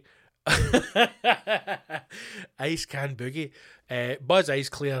Boogie, Ice Can Boogie, Buzz Ice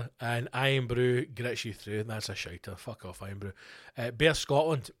Clear, and Iron Brew Grits You Through. That's a shouter. Fuck off, Iron Brew. Bear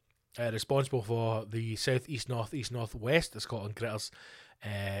Scotland, responsible for the south, east, north, east, north, west of Scotland gritters,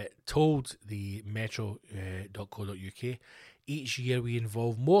 told the metro.co.uk, each year we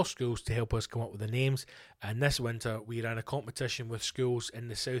involve more schools to help us come up with the names, and this winter we ran a competition with schools in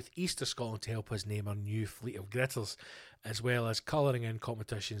the south east of Scotland to help us name our new fleet of gritters, as well as colouring in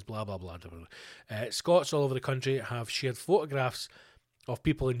competitions, blah blah blah, blah, blah. Scots all over the country have shared photographs of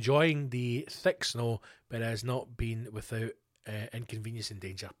people enjoying the thick snow, but it has not been without inconvenience and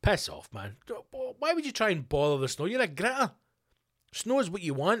danger. Piss off, man. Why would you try and bother the snow? You're a gritter. Snow is what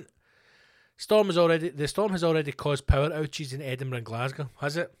you want. The storm has already caused power outages in Edinburgh and Glasgow,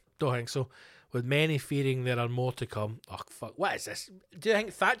 has it? Don't think so. With many fearing there are more to come. Oh, fuck. What is this? Do you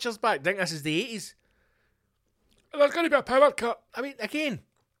think Thatcher's back? Do you think this is the 80s? There's going to be a power cut. I mean, again,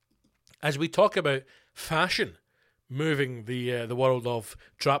 as we talk about fashion moving the world of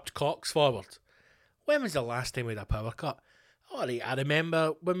trapped cocks forward, when was the last time we had a power cut? Oh, I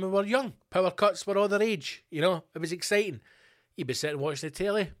remember when we were young. Power cuts were all the rage. You know, it was exciting. You'd be sitting watching the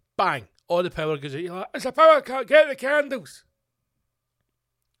telly, bang, all the power goes out. You're like, it's a power cut, get the candles.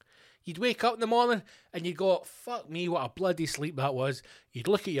 You'd wake up in the morning and you'd go, fuck me, what a bloody sleep that was. You'd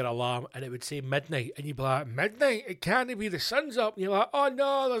look at your alarm and it would say midnight, and you'd be like, midnight? It can't be, the sun's up. And you're like, oh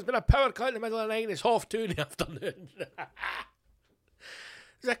no, there's been a power cut in the middle of the night and it's 2:30 in the afternoon.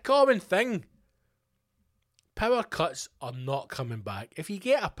 It's a common thing. Power cuts are not coming back. If you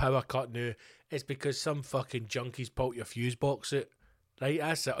get a power cut now, it's because some fucking junkies pulled your fuse box out. Right,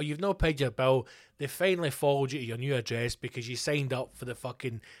 that's it. Or you've not paid your bill. They finally followed you to your new address because you signed up for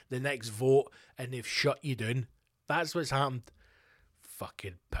the next vote and they've shut you down. That's what's happened.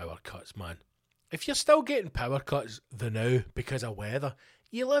 Fucking power cuts, man. If you're still getting power cuts now because of weather,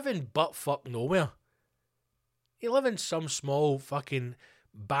 you live in butt fuck nowhere. You live in some small fucking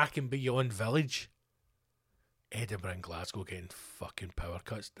back and beyond village. Edinburgh and Glasgow getting fucking power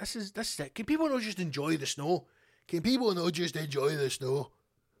cuts. This is it. Can people not just enjoy the snow? Can people not just enjoy the snow?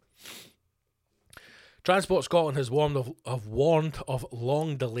 Transport Scotland has warned of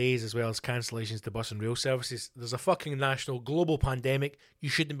long delays as well as cancellations to bus and rail services. There's a fucking national global pandemic. You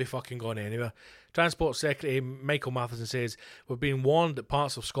shouldn't be fucking going anywhere. Transport Secretary Michael Matheson says, we've been warned that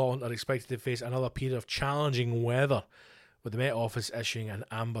parts of Scotland are expected to face another period of challenging weather, with the Met Office issuing an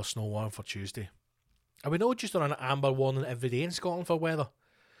amber snow warning for Tuesday. Are we not just on an amber warning every day in Scotland for weather?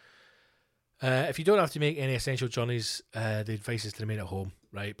 If you don't have to make any essential journeys, the advice is to remain at home,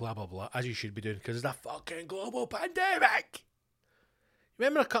 right? Blah, blah, blah, as you should be doing, because it's a fucking global pandemic.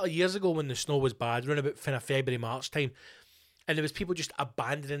 Remember a couple of years ago when the snow was bad, around about February, March time, and there was people just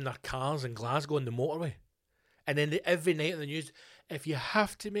abandoning their cars in Glasgow on the motorway? And then every night on the news, if you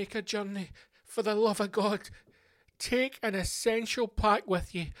have to make a journey, for the love of God, take an essential pack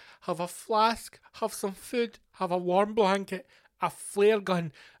with you. Have a flask, have some food, have a warm blanket, a flare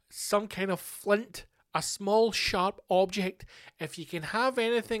gun, some kind of flint, a small sharp object. If you can have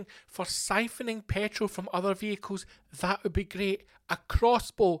anything for siphoning petrol from other vehicles, that would be great. A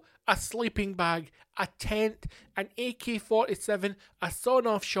crossbow, a sleeping bag, a tent, an AK-47, a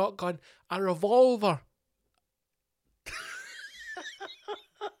sawn-off shotgun, a revolver.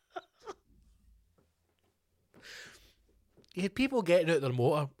 You had people getting out their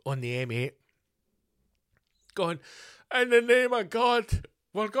motor on the M8 going, in the name of God,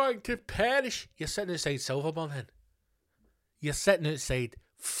 we're going to perish. You're sitting outside Silverburn, then. You're sitting outside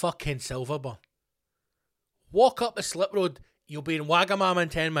fucking Silverburn. Walk up the slip road, you'll be in Wagamama in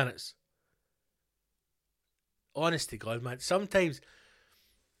 10 minutes. Honest to God, man. Sometimes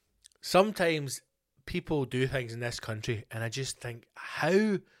people do things in this country, and I just think,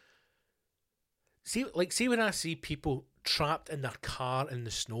 how... See when I see people trapped in their car in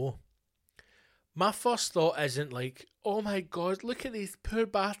the snow, my first thought isn't like, oh my God, look at these poor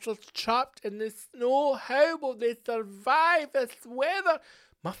bastards trapped in the snow. How will they survive this weather?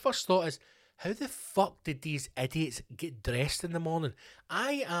 My first thought is, how the fuck did these idiots get dressed in the morning?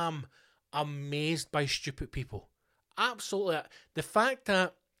 I am amazed by stupid people. Absolutely. The fact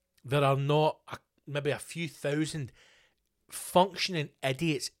that there are not maybe a few thousand functioning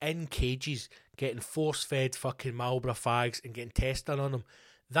idiots in cages getting force-fed fucking Marlboro fags and getting tests done on them,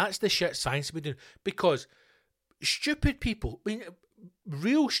 that's the shit science will be doing. Because stupid people, I mean,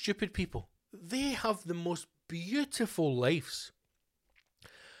 real stupid people, they have the most beautiful lives.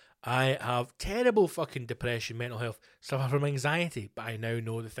 I have terrible fucking depression, mental health, suffer from anxiety, but I now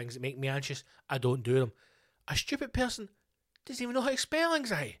know the things that make me anxious, I don't do them. A stupid person doesn't even know how to spell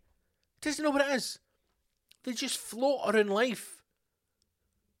anxiety. Doesn't know what it is. They just float around life.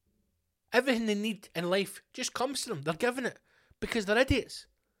 Everything they need in life just comes to them. They're given it because they're idiots.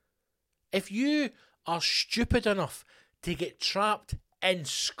 If you are stupid enough to get trapped in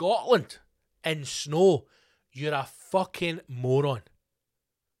Scotland in snow, you're a fucking moron.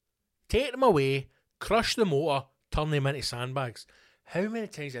 Take them away, crush the motor, turn them into sandbags. How many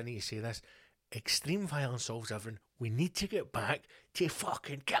times do I need to say this? Extreme violence solves everything. We need to get back to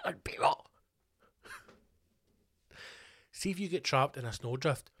fucking killing people. See if you get trapped in a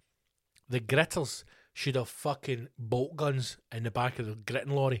snowdrift. The gritters should have fucking bolt guns in the back of the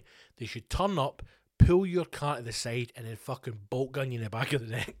gritting lorry. They should turn up, pull your car to the side, and then fucking bolt gun you in the back of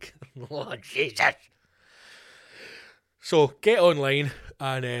the neck. Oh, Jesus. So, get online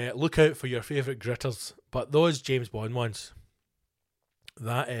and look out for your favourite gritters. But those James Bond ones,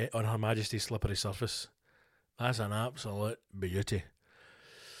 that on Her Majesty's Slippery Surface, that's an absolute beauty.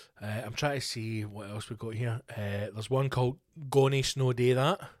 I'm trying to see what else we got here. There's one called Goni Snow Day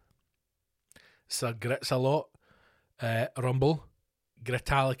That. Sir Grits a Lot, Rumble,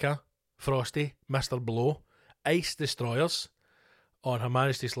 Gritalica, Frosty, Mr. Blow, Ice Destroyers on Her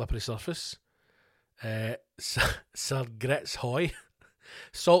Majesty's Slippery Surface, Sir Grits Hoy,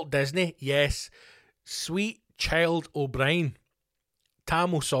 Salt Disney, yes, Sweet Child O'Brien,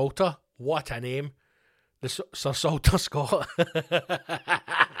 Tamil Salter, what a name, the Sir Salter Scott,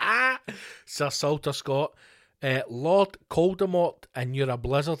 Sir Salter Scott, Lord Coldemort, and You're a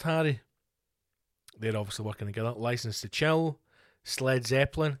Blizzard Harry. They're obviously working together. License to Chill, Led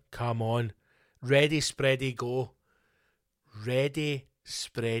Zeppelin, come on. Ready, Spready, Go. Ready,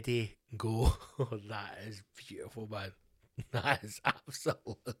 Spready, Go. Oh, that is beautiful, man. That is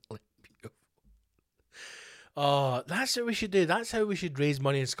absolutely beautiful. Oh, that's what we should do. That's how we should raise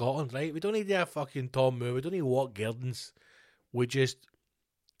money in Scotland, right? We don't need to have fucking Tom Moore. We don't need to walk Girdens. We just,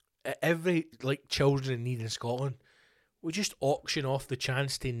 every, children in need in Scotland, we just auction off the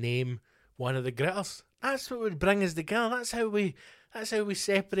chance to name one of the gritters. That's what would bring us together. That's how we That's how we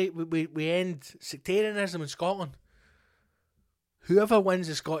separate, we end sectarianism in Scotland. Whoever wins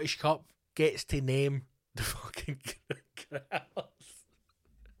the Scottish Cup gets to name the fucking grass.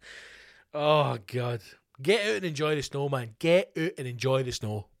 Oh, God. Get out and enjoy the snow, man. Get out and enjoy the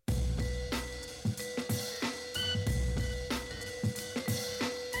snow.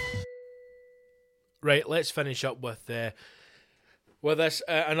 Right, let's finish up with this. We're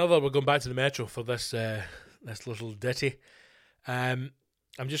going back to the Metro for this little ditty. I'm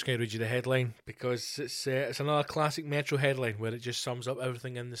just going to read you the headline because it's another classic Metro headline where it just sums up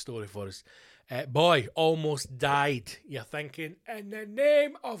everything in the story for us. Boy almost died. You're thinking, in the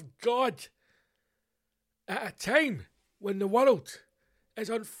name of God, at a time when the world is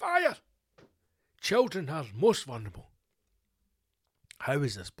on fire, children are most vulnerable. How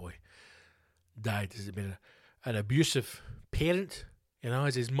is this boy died? Has it been an abusive parent?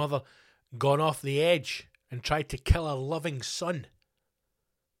 Has his mother gone off the edge and tried to kill her loving son?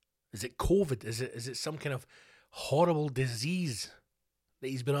 Is it COVID? Is it some kind of horrible disease that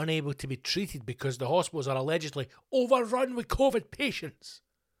he's been unable to be treated because the hospitals are allegedly overrun with COVID patients?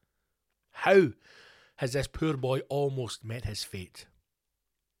 How has this poor boy almost met his fate?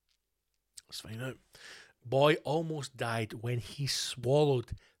 Let's find out. Boy almost died when he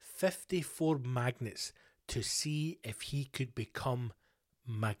swallowed 54 magnets to see if he could become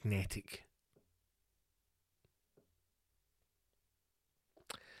magnetic.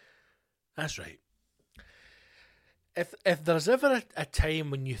 That's right. If there's ever a time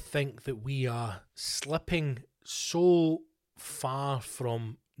when you think that we are slipping so far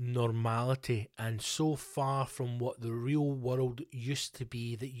from normality and so far from what the real world used to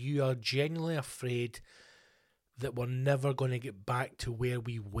be that you are genuinely afraid that we're never going to get back to where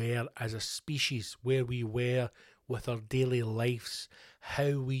we were as a species, where we were with our daily lives,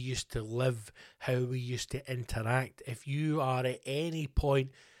 how we used to live, how we used to interact. If you are at any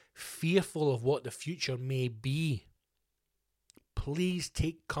point fearful of what the future may be, please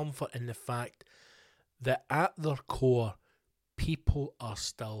take comfort in the fact that at their core, people are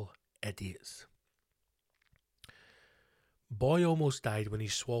still idiots. Boy almost died when he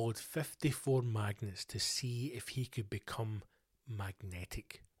swallowed 54 magnets to see if he could become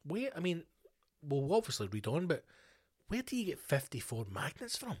magnetic. We'll obviously read on, but where do you get 54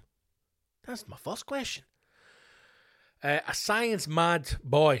 magnets from? That's my first question. A science-mad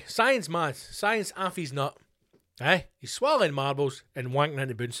boy. Science off his nut. He's swallowing marbles and wanking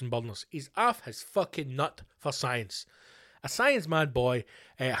into Bunsen burners. He's off his fucking nut for science. A science-mad boy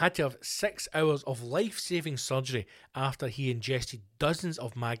had to have 6 hours of life-saving surgery after he ingested dozens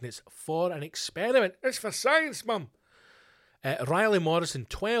of magnets for an experiment. It's for science, mum. Riley Morrison,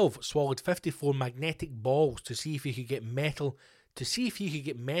 12, swallowed 54 magnetic balls to see if he could get metal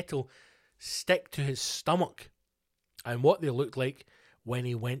stick to his stomach and what they looked like when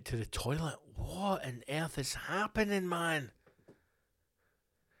he went to the toilet. What on earth is happening, man?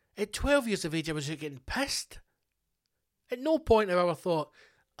 At 12 years of age, I was getting pissed. At no point have I ever thought,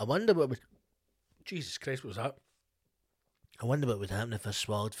 I wonder what would... Jesus Christ, what was that? I wonder what would happen if I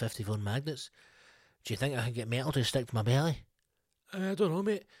swallowed 54 magnets. Do you think I could get metal to stick to my belly? I don't know,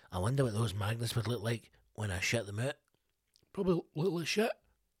 mate. I wonder what those magnets would look like when I shit them out. Probably look like shit.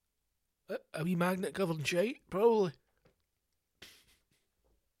 A wee magnet covered in shite, probably.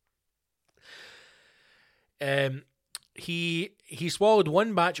 He swallowed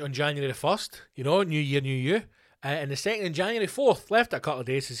one batch on January the 1st, New Year, New You. And the second on January 4th, left it a couple of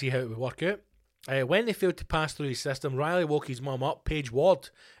days to see how it would work out. When they failed to pass through his system, Riley woke his mum up, Paige Ward,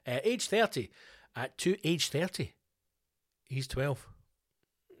 age 30, age 30. He's 12.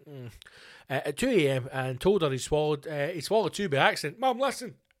 At 2 a.m. and told her he swallowed 2 by accident. Mum,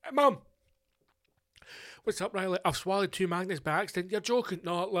 listen. Mum. What's up, Riley? I've swallowed 2 magnets by accident. You're joking.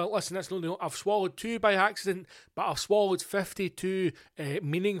 No, listen, that's no. I've swallowed 2 by accident, but I've swallowed 52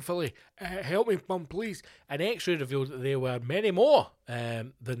 meaningfully. Help me, Mum, please. An X-ray revealed that there were many more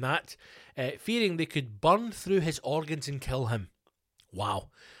than that, fearing they could burn through his organs and kill him. Wow.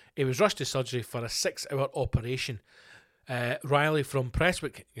 He was rushed to surgery for a 6-hour operation. Riley from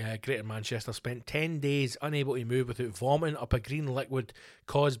Prestwick, Greater Manchester, spent 10 days unable to move without vomiting up a green liquid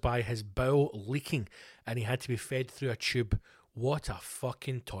caused by his bowel leaking, and he had to be fed through a tube. What a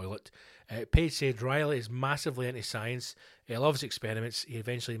fucking toilet. Paige said Riley is massively into science. He loves experiments. He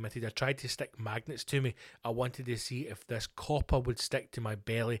eventually admitted, I tried to stick magnets to me. I wanted to see if this copper would stick to my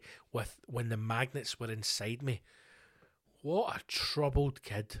belly when the magnets were inside me. What a troubled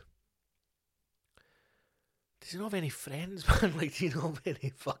kid. Does he not have any friends, man? Do you not have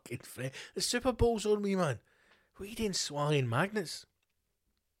any fucking friends? The Super Bowl's on me, man. What are you doing swallowing magnets?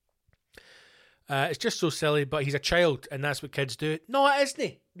 It's just so silly, but he's a child, and that's what kids do. No, it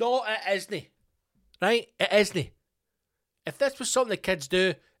isn't. No, it isn't. Right? It isn't. If this was something that kids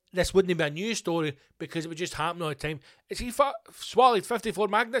do, this wouldn't be a news story because it would just happen all the time. Is he swallowed 54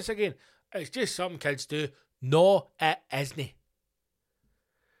 magnets again? It's just something kids do. No, it isn't.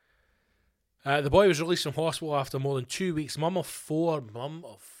 The boy was released from hospital after more than 2 weeks. Mum of four,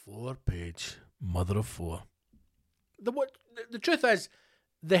 Paige. Mother of four. The truth is,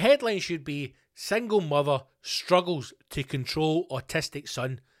 the headline should be, single mother struggles to control autistic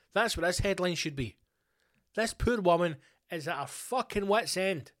son. That's what this headline should be. This poor woman is at her fucking wit's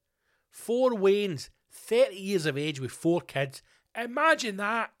end. 4 Waynes, 30 years of age with 4 kids. Imagine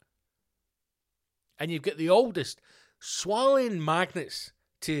that. And you've got the oldest swallowing magnets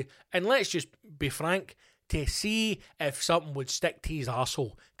to, and let's just be frank, to see if something would stick to his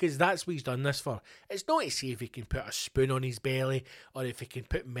arsehole, because that's what he's done this for. It's not to see if he can put a spoon on his belly or if he can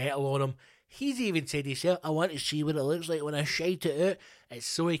put metal on him. He's even said himself, I want to see what it looks like when I shite it out. It's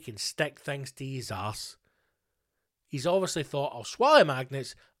so he can stick things to his arse. He's obviously thought, I'll swallow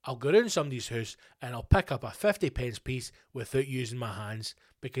magnets, I'll go around somebody's house and I'll pick up a 50p piece without using my hands,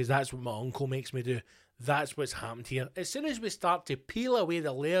 because that's what my uncle makes me do. That's what's happened here. As soon as we start to peel away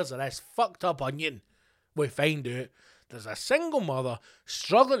the layers of this fucked up onion, we find out there's a single mother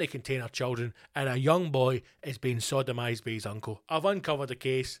struggling to contain her children and a young boy is being sodomised by his uncle. I've uncovered the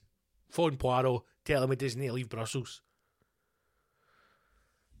case. Phone Poirot, tell him he doesn't need to leave Brussels.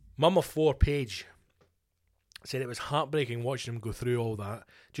 Mum of 4, Paige, said it was heartbreaking watching him go through all that.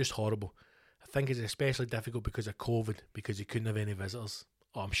 Just horrible. I think it's especially difficult because of COVID, because he couldn't have any visitors.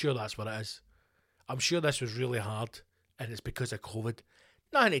 Oh, I'm sure that's what it is. I'm sure this was really hard, and it's because of COVID.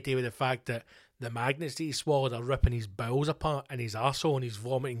 Nothing to do with the fact that the magnets that he swallowed are ripping his bowels apart and his arsehole and he's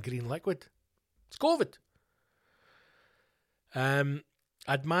vomiting green liquid. It's COVID.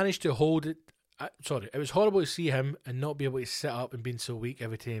 I'd managed to hold it. It was horrible to see him and not be able to sit up and being so weak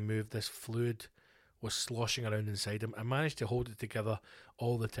every time he moved. This fluid was sloshing around inside him. I managed to hold it together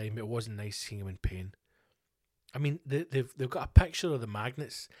all the time. It wasn't nice seeing him in pain. I mean, they've got a picture of the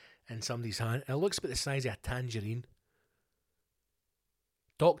magnets in somebody's hand, and it looks about the size of a tangerine.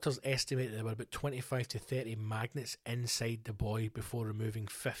 Doctors estimated there were about 25 to 30 magnets inside the boy before removing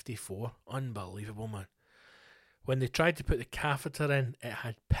 54. Unbelievable, man. When they tried to put the catheter in, it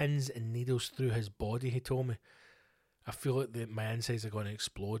had pins and needles through his body, he told me. I feel like my insides are going to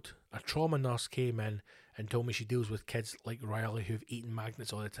explode. A trauma nurse came in and told me she deals with kids like Riley who've eaten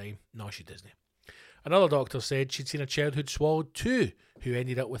magnets all the time. No, she doesn't. Another doctor said she'd seen a child who'd swallowed 2 who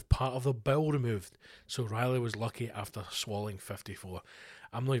ended up with part of the bowel removed. So Riley was lucky after swallowing 54.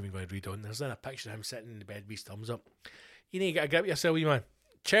 I'm not even going to read on. There's then a picture of him sitting in the bed with his thumbs up. You need to get a grip yourself, you man.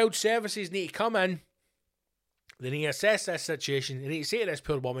 Child services need to come in. They need to assess this situation. They need to say to this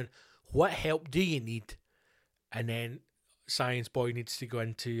poor woman, what help do you need? And then Science Boy needs to go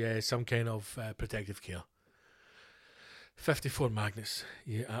into some kind of protective care. 54 magnets.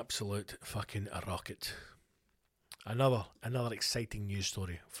 You absolute fucking rocket. Another exciting news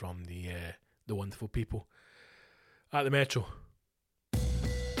story from the wonderful people at the Metro.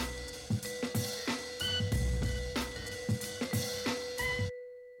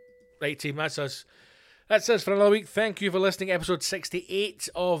 Right, team, that's us. That's us for another week. Thank you for listening. Episode 68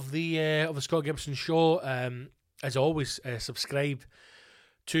 of the Scott Gibson Show. As always, subscribe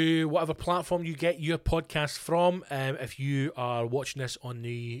to whatever platform you get your podcast from. If you are watching this on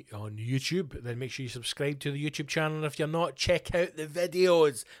YouTube, then make sure you subscribe to the YouTube channel. And if you're not, check out the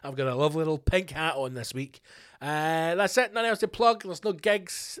videos. I've got a lovely little pink hat on this week. That's it. Nothing else to plug. There's no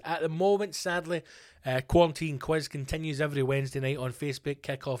gigs at the moment, sadly. Quarantine Quiz continues every Wednesday night on Facebook.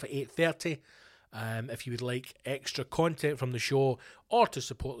 Kick off at 8:30. If you would like extra content from the show or to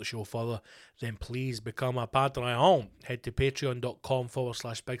support the show further, then please become a Patreon. Head to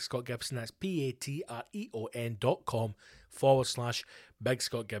patreon.com/Big Scott Gibson. That's patreon.com/Big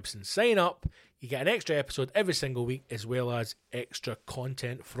Scott Gibson. Sign up. You get an extra episode every single week as well as extra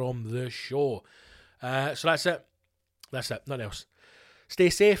content from the show. So that's it. Nothing else. Stay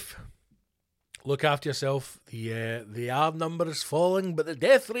safe. Look after yourself. The R number is falling, but the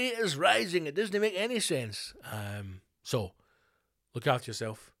death rate is rising. It doesn't make any sense. So, look after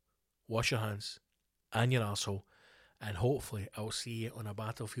yourself. Wash your hands and your arsehole. And hopefully, I'll see you on a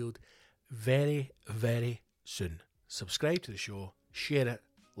battlefield very, very soon. Subscribe to the show. Share it.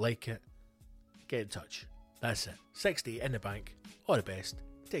 Like it. Get in touch. That's it. 60 in the bank. All the best.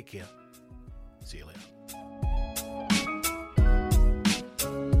 Take care. See you later.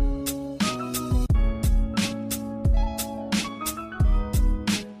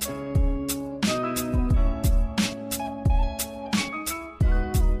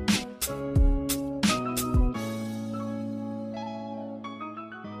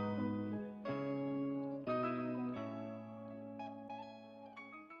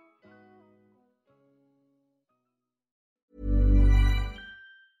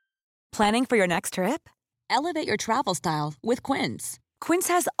 Planning for your next trip? Elevate your travel style with Quince. Quince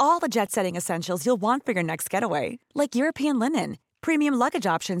has all the jet-setting essentials you'll want for your next getaway, like European linen, premium luggage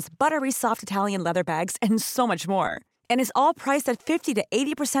options, buttery soft Italian leather bags, and so much more. And is all priced at 50 to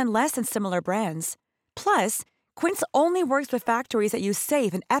 80% less than similar brands. Plus, Quince only works with factories that use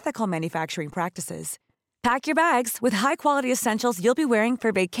safe and ethical manufacturing practices. Pack your bags with high-quality essentials you'll be wearing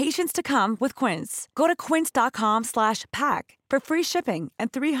for vacations to come with Quince. Go to quince.com/pack for free shipping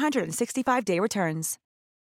and 365-day returns.